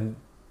permit and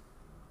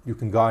you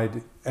can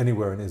guide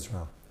anywhere in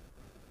Israel.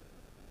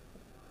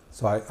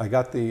 So I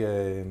got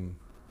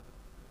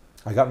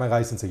my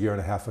license a year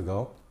and a half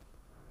ago,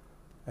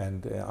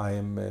 and I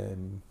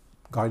am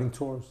guiding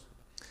tours.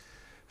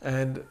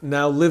 And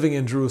now living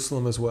in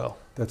Jerusalem as well.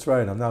 That's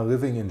right. I'm now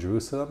living in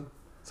Jerusalem.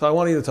 So I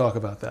want you to talk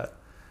about that.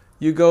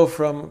 You go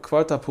from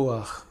Kfar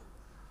Tapuach.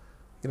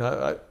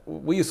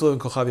 We used to live in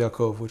Kochav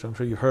Yaakov, which I'm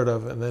sure you've heard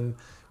of, and then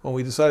when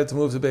we decided to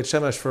move to Beit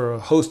Shemesh for a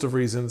host of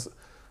reasons,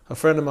 a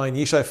friend of mine,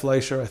 Yishai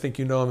Fleischer, I think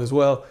you know him as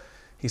well,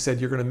 he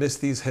said, "You're going to miss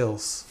these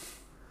hills."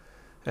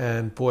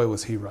 And boy,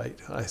 was he right.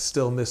 I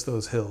still miss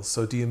those hills.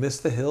 So do you miss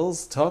the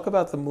hills? Talk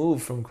about the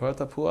move from Kfar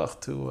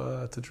Tapuach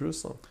to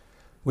Jerusalem.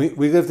 We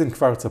lived in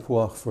Kfar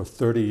Tapuach for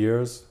 30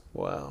 years.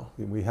 Wow.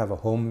 We have a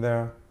home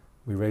there.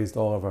 We raised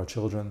all of our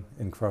children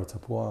in Kfar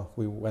Tapuach.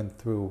 We went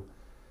through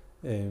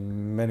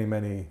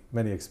many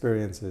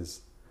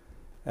experiences.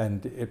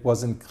 And it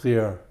wasn't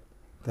clear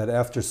that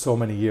after so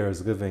many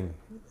years living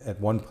at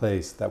one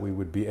place that we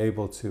would be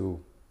able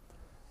to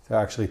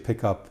actually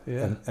pick up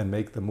and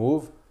make the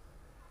move.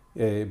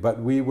 But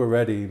we were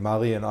ready,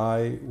 Mali and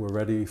I were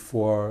ready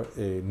for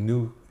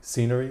new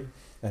scenery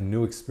and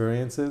new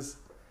experiences.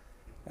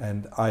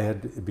 And I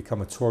had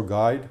become a tour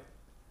guide.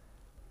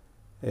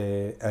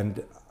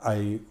 And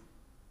I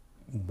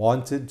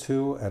wanted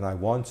to, and I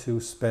want to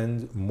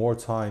spend more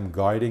time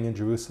guiding in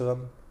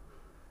Jerusalem.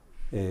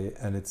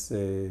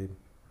 And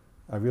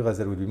I realized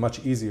that it would be much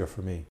easier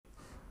for me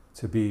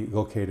to be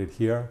located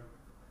here.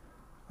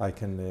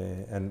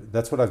 And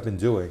that's what I've been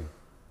doing.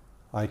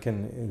 I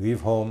can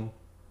leave home,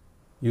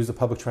 use the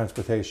public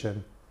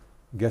transportation,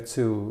 get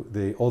to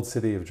the old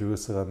city of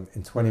Jerusalem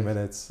in 20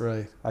 minutes.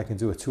 Right. I can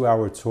do a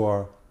 2-hour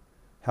tour,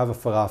 have a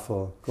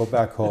falafel, go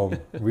back home,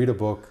 read a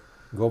book,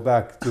 go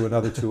back, do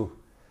another 2.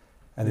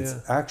 And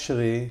it's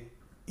actually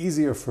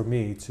easier for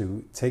me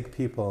to take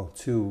people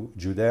to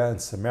Judea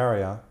and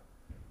Samaria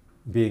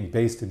being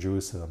based in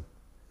Jerusalem.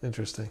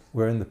 Interesting.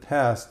 Where in the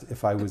past,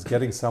 if I was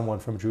getting someone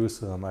from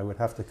Jerusalem, I would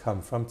have to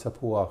come from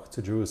Tapuach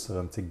to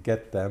Jerusalem to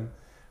get them,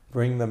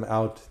 bring them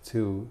out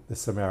to the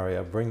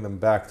Samaria, bring them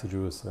back to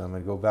Jerusalem,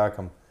 and go back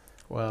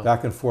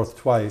back and forth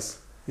twice.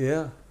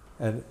 Yeah.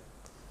 And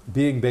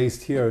being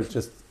based here,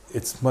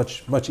 it's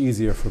much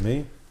easier for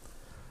me.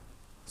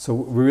 So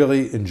we're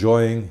really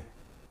enjoying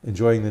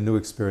the new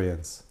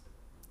experience.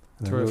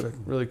 Terrific.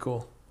 Really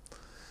cool.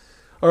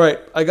 All right.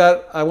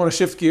 I want to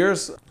shift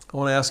gears. I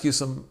want to ask you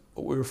some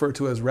what we refer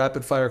to as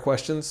rapid fire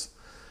questions.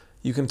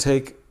 You can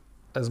take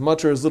as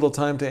much or as little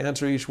time to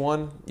answer each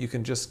one. You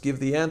can just give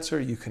the answer.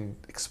 You can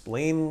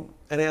explain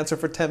an answer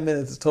for 10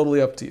 minutes. It's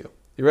totally up to you.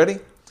 You ready?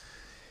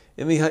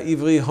 In the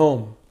HaIvri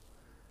home,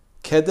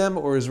 kedem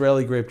or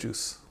Israeli grape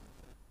juice?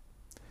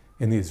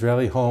 In the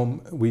Israeli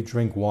home, we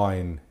drink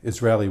wine,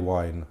 Israeli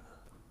wine.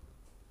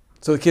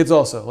 So the kids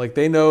also, like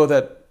they know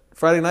that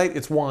Friday night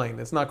it's wine,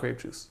 it's not grape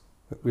juice.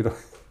 We don't.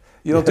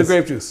 You don't do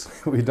grape juice.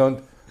 We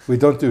don't. We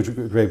don't do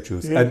grape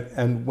juice. Yeah.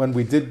 And when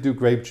we did do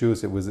grape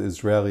juice, it was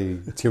Israeli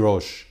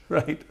tirosh.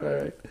 Right,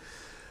 right.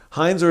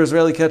 Heinz or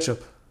Israeli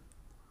ketchup?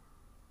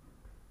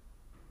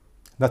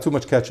 Not too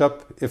much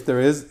ketchup. If there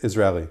is,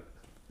 Israeli.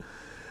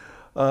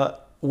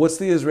 What's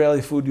the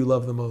Israeli food you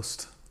love the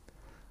most?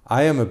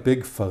 I am a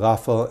big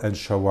falafel and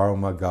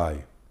shawarma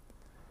guy.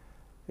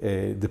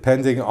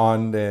 Depending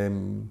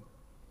on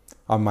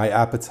my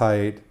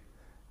appetite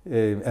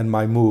and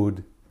my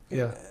mood,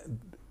 Yeah.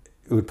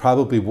 it would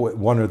probably be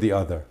one or the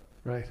other.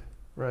 Right,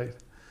 right.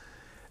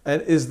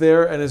 And is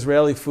there an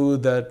Israeli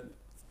food that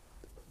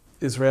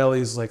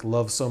Israelis like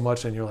love so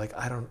much, and you're like,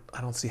 I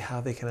don't see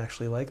how they can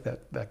actually like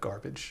that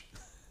garbage?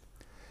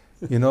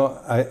 You know,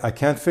 I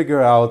can't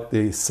figure out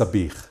the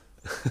sabich.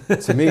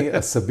 To me, a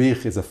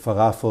sabich is a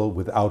falafel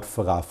without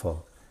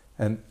falafel,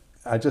 and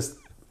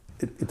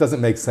it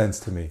doesn't make sense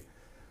to me.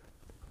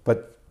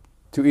 But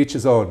to each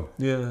his own.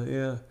 Yeah,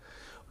 yeah.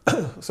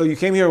 So you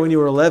came here when you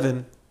were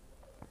 11.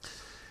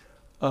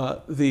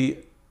 The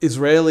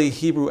Israeli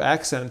Hebrew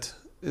accent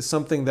is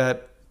something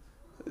that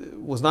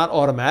was not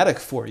automatic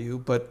for you,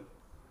 but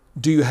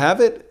do you have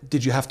it?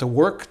 Did you have to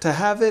work to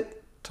have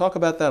it? Talk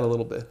about that a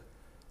little bit.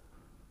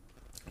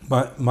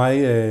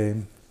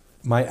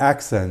 My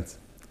accent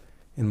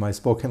in my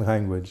spoken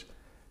language,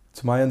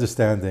 to my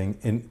understanding,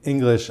 in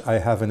English I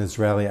have an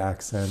Israeli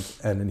accent,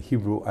 and in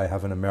Hebrew I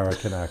have an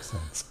American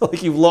accent. So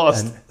like you've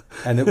lost.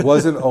 And it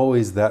wasn't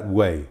always that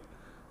way.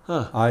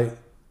 Huh.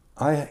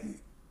 I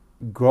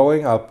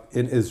growing up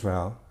in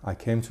Israel, I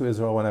came to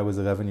Israel when I was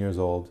 11 years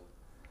old.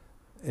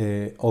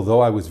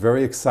 Although I was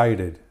very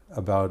excited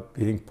about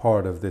being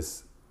part of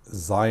this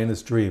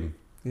Zionist dream,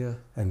 Yeah.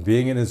 and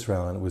being in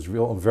Israel, and it was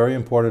very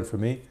important for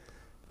me,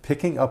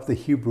 picking up the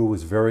Hebrew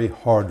was very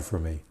hard for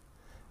me.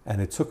 And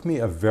it took me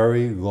a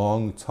very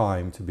long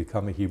time to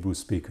become a Hebrew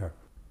speaker.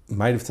 It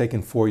might have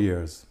taken 4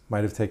 years,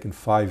 might have taken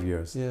 5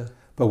 years. Yeah.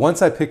 But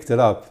once I picked it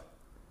up,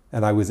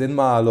 and I was in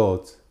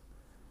Ma'alot,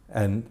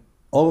 and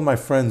all of my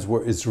friends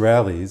were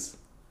Israelis,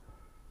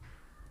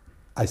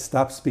 I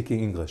stopped speaking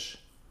English.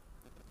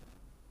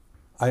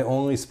 I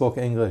only spoke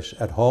English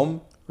at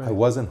home. Right. I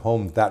wasn't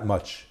home that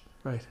much.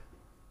 Right.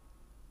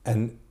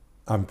 And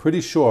I'm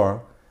pretty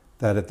sure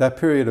that at that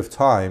period of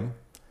time,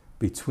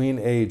 between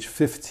age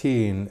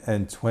 15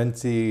 and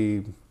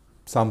 20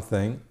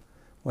 something,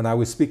 when I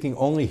was speaking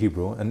only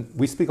Hebrew, and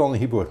we speak only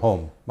Hebrew at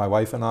home, my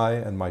wife and I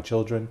and my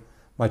children.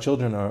 My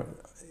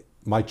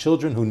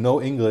children who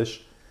know English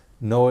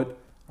know it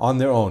on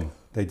their own.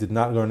 They did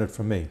not learn it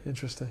from me.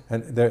 Interesting.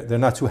 And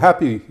they're not too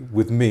happy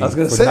with me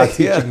for not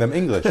teaching them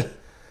English.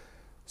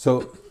 So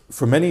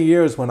for many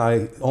years when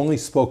I only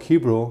spoke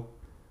Hebrew,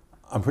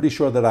 I'm pretty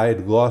sure that I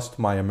had lost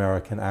my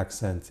American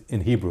accent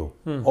in Hebrew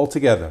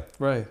altogether.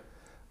 Right.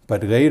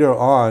 But later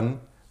on,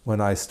 when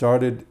I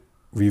started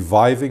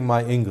reviving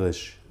my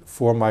English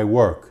for my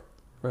work,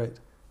 Right.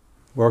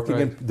 working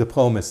in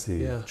diplomacy,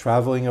 Yeah.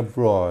 traveling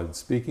abroad,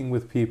 speaking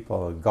with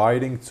people,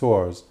 guiding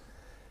tours,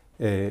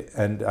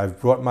 and I've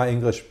brought my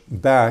English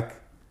back,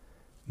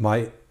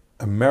 my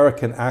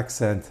American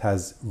accent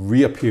has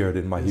reappeared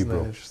in my Isn't Hebrew.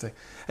 that interesting?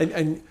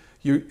 And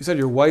you said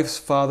your wife's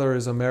father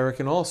is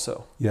American also,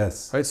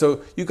 Yes. right? So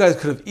you guys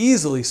could have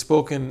easily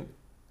spoken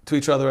to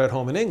each other at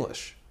home in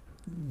English,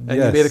 and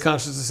Yes. you made a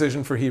conscious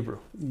decision for Hebrew.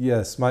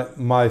 Yes,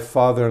 my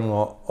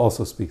father-in-law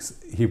also speaks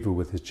Hebrew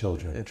with his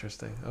children.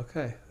 Interesting.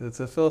 Okay,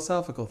 it's a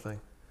philosophical thing.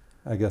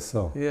 I guess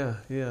so. Yeah,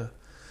 yeah.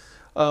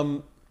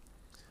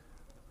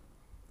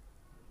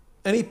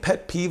 Any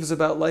pet peeves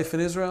about life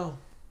in Israel?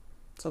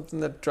 Something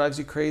that drives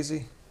you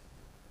crazy?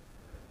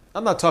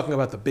 I'm not talking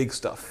about the big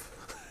stuff.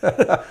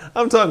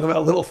 I'm talking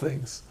about little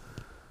things.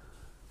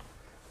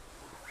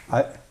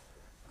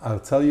 I'll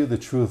tell you the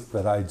truth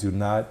that I do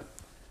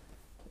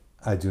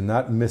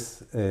not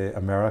miss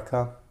America.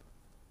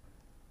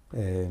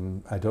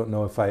 I don't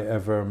know if I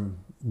ever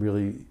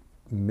really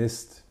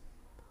missed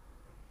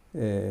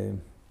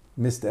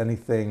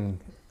anything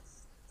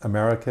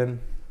American.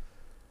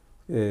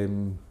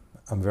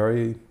 I'm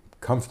very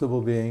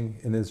comfortable being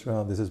in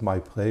Israel. This is my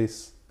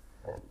place.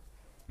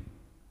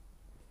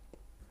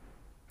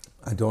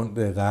 I don't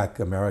lack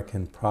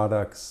American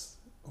products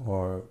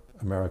or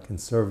American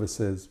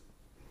services.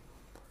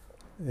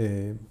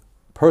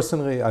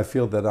 Personally, I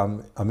feel that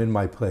I'm in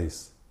my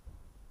place.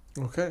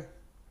 Okay.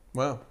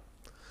 Wow.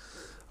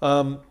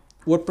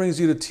 What brings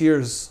you to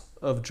tears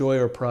of joy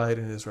or pride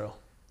in Israel?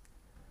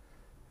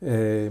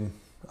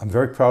 I'm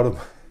very proud of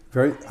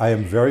I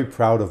am very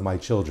proud of my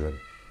children.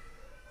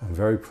 I'm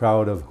very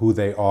proud of who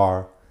they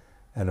are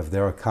and of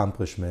their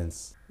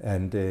accomplishments,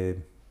 and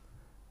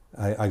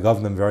I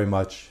love them very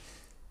much.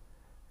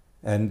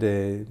 And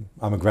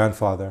I'm a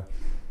grandfather.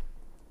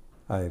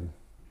 I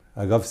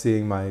love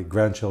seeing my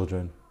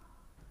grandchildren.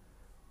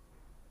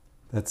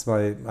 That's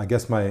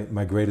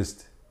my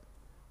greatest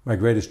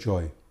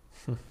joy.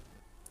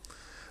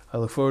 I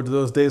look forward to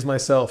those days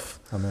myself.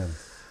 Amen.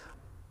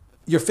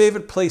 Your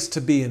favorite place to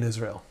be in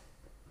Israel?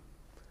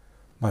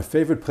 My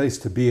favorite place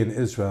to be in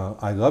Israel.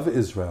 I love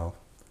Israel.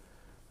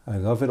 I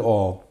love it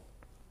all.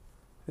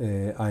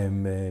 I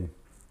am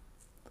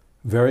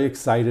very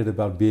excited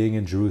about being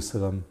in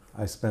Jerusalem.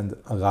 I spend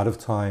a lot of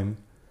time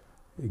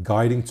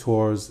guiding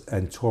tours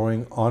and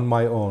touring on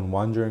my own,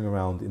 wandering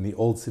around in the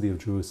old city of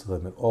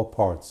Jerusalem, in all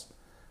parts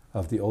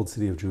of the old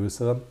city of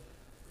Jerusalem.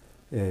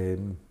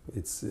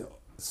 It's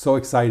so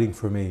exciting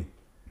for me.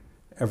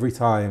 Every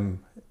time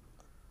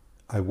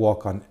I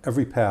walk on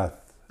every path,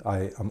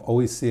 I'm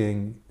always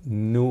seeing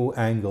new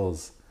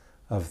angles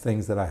of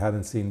things that I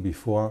hadn't seen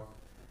before.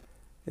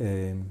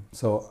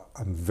 So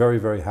I'm very,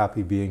 very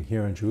happy being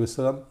here in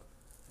Jerusalem.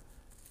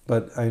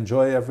 But I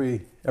enjoy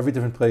every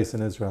different place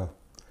in Israel.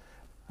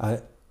 I'll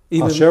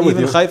share with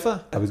you. Even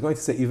Haifa? I was going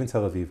to say even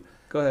Tel Aviv.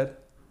 Go ahead.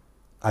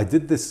 I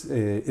did this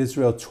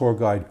Israel tour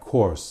guide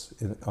course.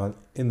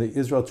 In the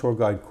Israel tour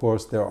guide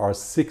course, there are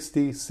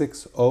 60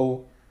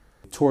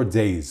 tour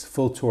days,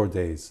 full tour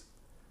days.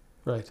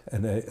 Right.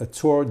 And a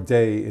tour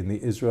day in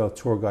the Israel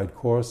tour guide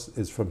course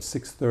is from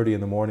 6:30 in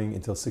the morning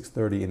until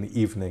 6:30 in the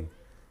evening.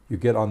 You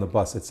get on the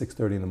bus at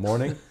 6:30 in the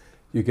morning.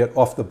 You get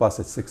off the bus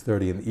at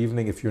 6:30 in the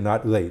evening if you're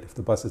not late, if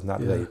the bus is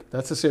not late.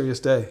 That's a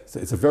serious day. So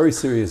it's a very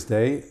serious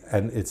day,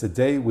 and it's a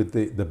day with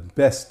the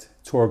best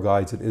tour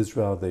guides in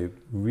Israel, the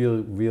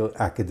real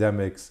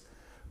academics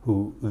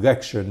who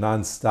lecture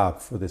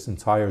nonstop for this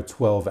entire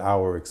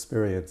 12-hour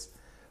experience.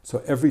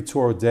 So every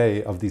tour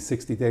day of these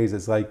 60 days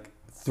is like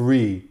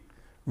 3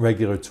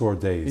 regular tour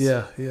days.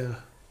 Yeah.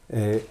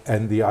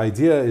 And the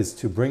idea is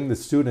to bring the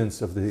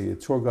students of the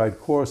tour guide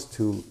course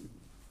to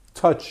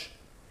touch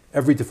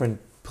every different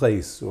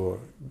place, or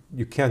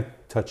you can't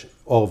touch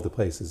all of the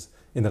places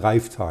in a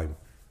lifetime.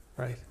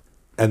 Right.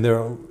 And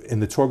in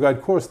the tour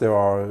guide course, there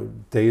are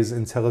days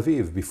in Tel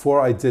Aviv.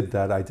 Before I did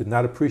that, I did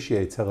not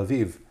appreciate Tel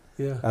Aviv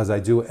as I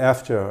do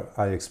after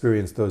I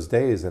experienced those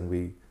days and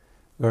we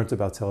learned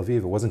about Tel Aviv.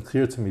 It wasn't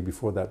clear to me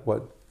before that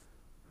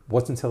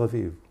what's in Tel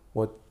Aviv,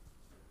 what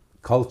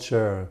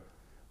culture,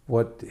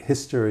 what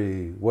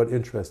history, what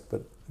interest.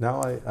 But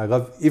now I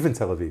love even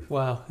Tel Aviv.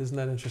 Wow, isn't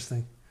that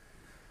interesting?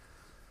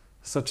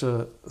 Such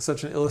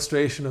an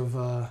illustration of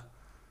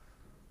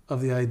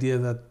the idea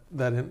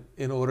that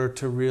in order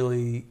to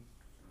really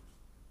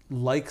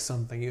like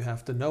something, you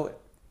have to know it.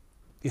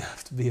 You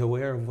have to be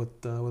aware of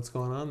what's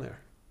going on there.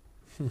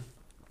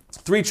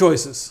 3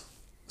 choices: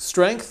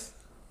 strength,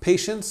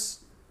 patience,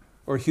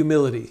 or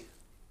humility.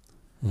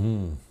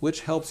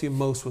 Which helps you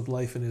most with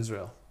life in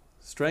Israel?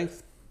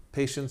 Strength,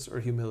 patience, or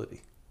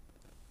humility?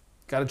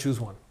 Got to choose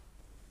one.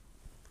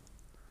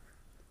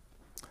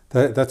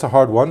 That's a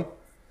hard one.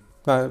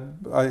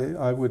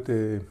 I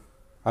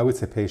would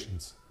say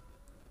patience.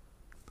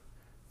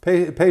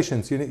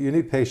 Patience. You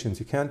need patience.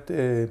 You can't.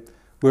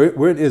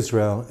 We're in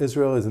Israel.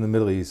 Israel is in the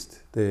Middle East.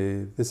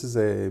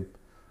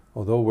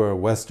 Although we're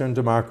a Western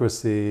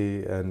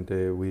democracy and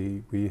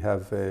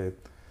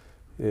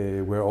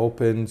we're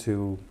open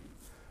to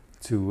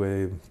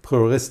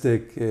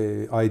pluralistic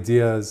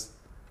ideas,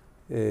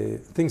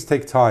 things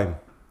take time.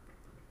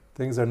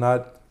 Things are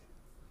not.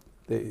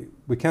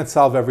 We can't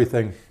solve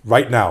everything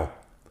right now.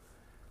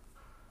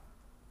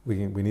 We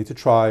need to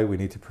try. We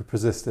need to be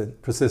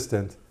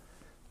persistent,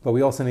 but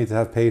we also need to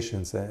have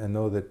patience and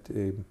know that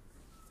it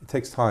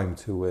takes time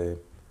to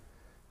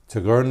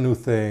learn new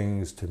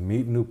things, to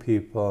meet new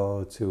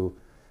people, to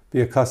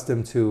be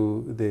accustomed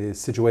to the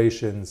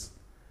situations.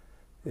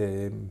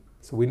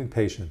 So we need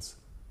patience.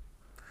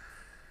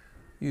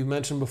 You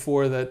mentioned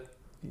before that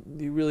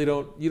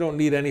you don't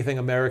need anything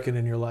American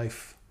in your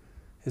life.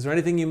 Is there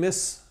anything you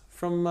miss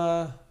from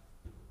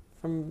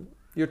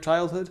your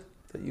childhood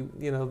that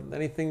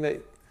anything that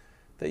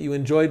you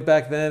enjoyed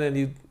back then, and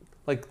you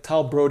like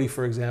Tal Brody,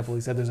 for example? He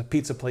said there's a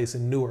pizza place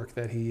in Newark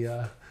that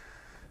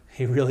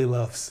he really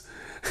loves.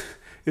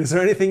 Is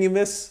there anything you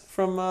miss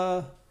from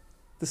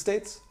the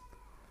States?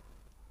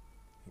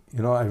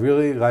 I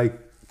really like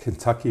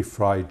Kentucky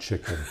Fried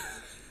Chicken.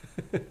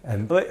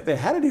 And they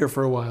had it here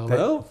for a while,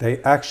 no?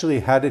 They actually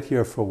had it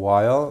here for a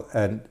while,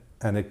 and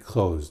it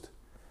closed.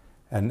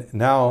 And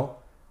now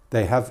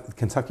they have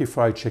Kentucky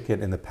Fried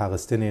Chicken in the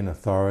Palestinian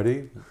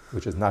Authority,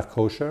 which is not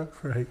kosher.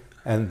 Right.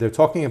 And they're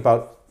talking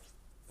about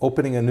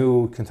opening a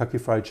new Kentucky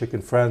Fried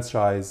Chicken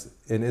franchise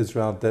in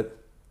Israel that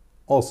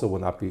also will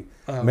not be.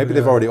 Maybe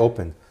they've already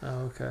opened.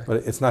 Oh, okay.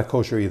 But it's not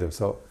kosher either.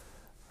 So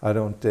I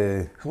don't.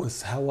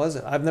 How was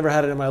it? I've never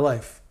had it in my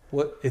life.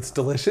 What? It's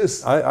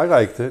delicious. I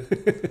liked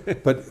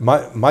it. But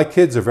my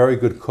kids are very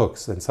good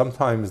cooks, and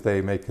sometimes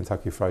they make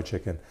Kentucky Fried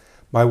Chicken.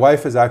 My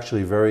wife is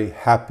actually very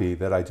happy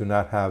that I do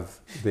not have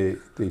the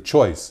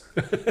choice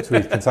to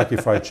eat Kentucky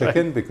Fried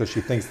Chicken because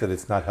she thinks that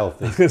it's not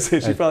healthy. I was going to say,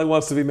 she probably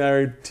wants to be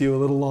married to you a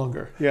little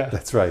longer. Yeah.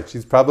 That's right.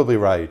 She's probably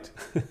right.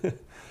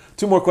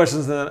 2 more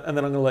questions and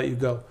then I'm going to let you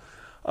go.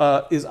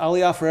 Is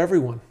Aliyah for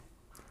everyone?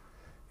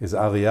 Is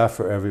Aliyah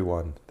for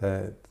everyone?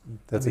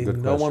 That's a good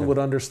question. No one would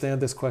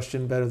understand this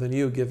question better than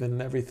you, given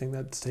everything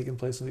that's taken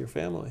place with your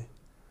family.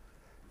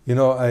 It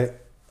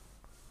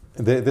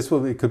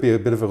could be a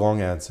bit of a long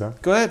answer.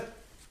 Go ahead.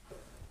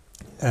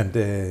 And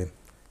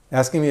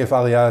asking me if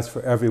Aliyah is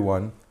for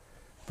everyone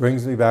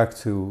brings me back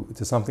to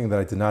something that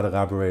I did not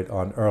elaborate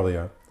on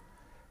earlier,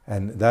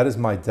 and that is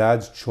my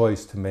dad's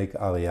choice to make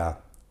Aliyah.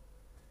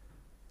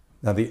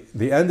 Now,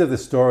 the end of the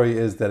story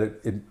is that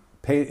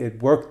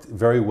it worked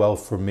very well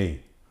for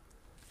me.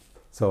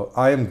 So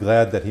I am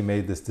glad that he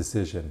made this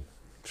decision.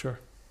 Sure.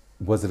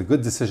 Was it a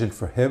good decision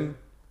for him?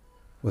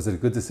 Was it a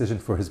good decision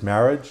for his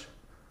marriage?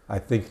 I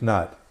think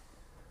not.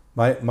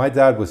 My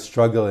dad was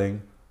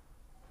struggling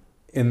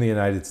in the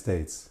United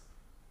States.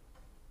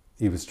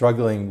 He was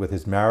struggling with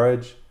his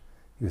marriage.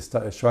 He was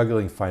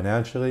struggling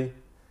financially.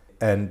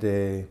 And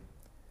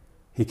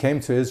he came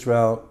to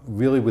Israel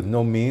really with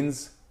no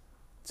means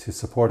to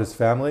support his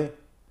family.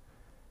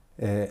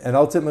 And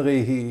ultimately,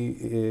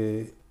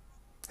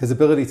 his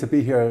ability to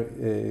be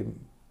here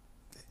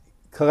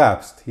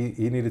collapsed.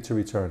 He needed to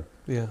return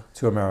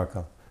to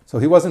America. So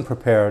he wasn't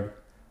prepared,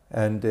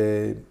 and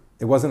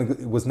it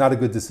was not a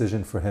good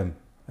decision for him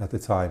at the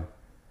time.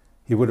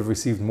 He would have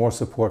received more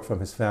support from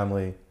his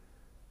family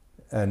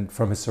and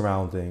from his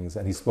surroundings,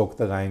 and he spoke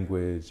the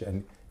language,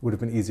 and it would have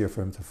been easier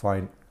for him to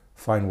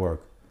find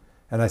work.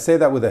 And I say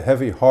that with a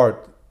heavy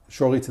heart,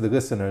 surely to the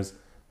listeners,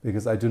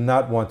 because I do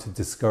not want to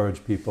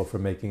discourage people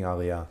from making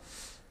Aliyah.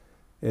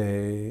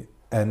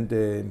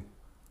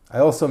 I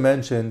also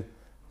mentioned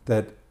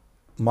that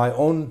my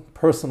own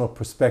personal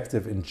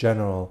perspective in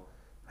general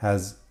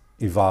has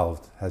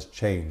evolved, has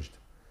changed.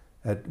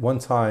 At one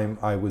time,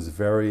 I was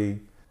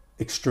very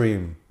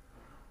extreme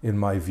in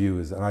my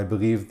views, and I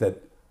believed that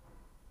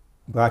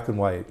black and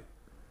white,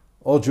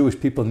 all Jewish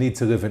people need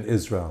to live in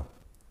Israel.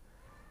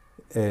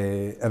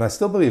 And I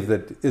still believe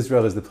that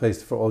Israel is the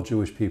place for all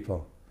Jewish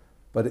people.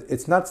 But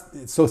it's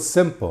so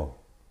simple.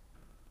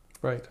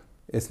 Right.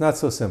 It's not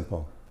so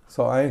simple.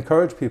 So I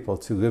encourage people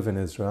to live in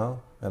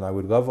Israel, and I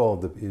would love all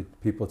the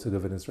people to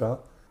live in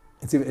Israel.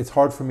 It's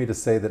hard for me to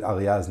say that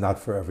Aliyah is not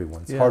for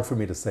everyone. It's hard for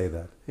me to say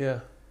that. Yeah.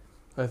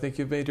 I think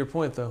you've made your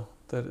point, though,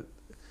 that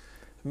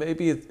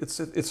maybe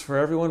it's for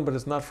everyone, but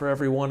it's not for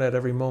everyone at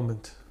every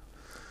moment.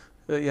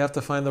 You have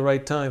to find the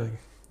right timing,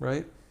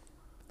 right?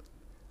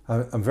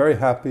 I'm very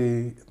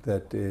happy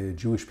that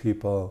Jewish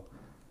people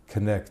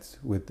connect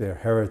with their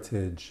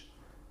heritage,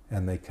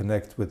 and they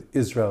connect with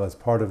Israel as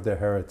part of their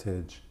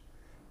heritage,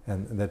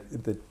 and that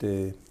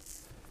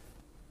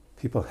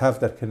people have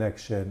that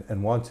connection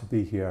and want to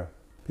be here.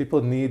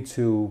 People need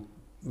to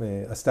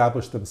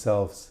establish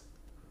themselves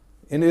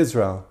in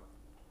Israel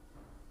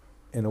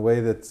in a way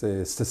that's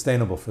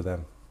sustainable for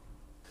them.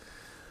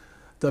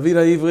 David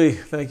HaIvri,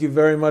 thank you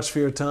very much for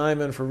your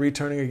time and for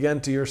returning again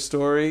to your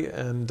story.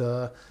 And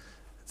it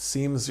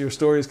seems your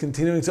story is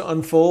continuing to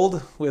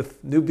unfold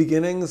with new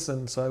beginnings,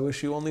 and so I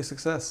wish you only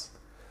success.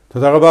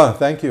 Toda rabba.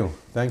 Thank you.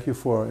 Thank you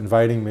for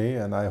inviting me,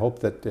 and I hope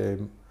that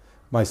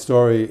my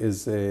story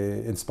is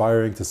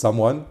inspiring to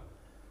someone.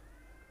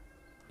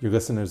 Your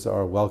listeners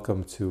are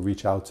welcome to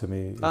reach out to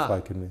me if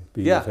I can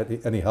be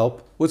of any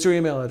help. What's your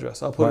email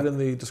address? I'll put it in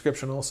the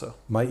description also.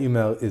 My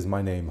email is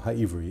my name,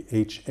 HaIvri,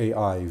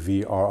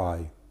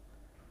 HaIvri.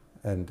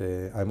 And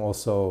I'm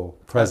also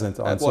present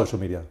on social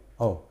media.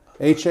 Oh,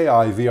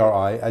 HaIvri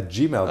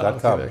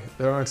 @gmail.com. Okay.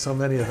 There aren't so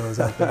many of those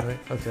out there,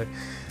 right? Okay.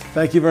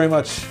 Thank you very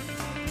much.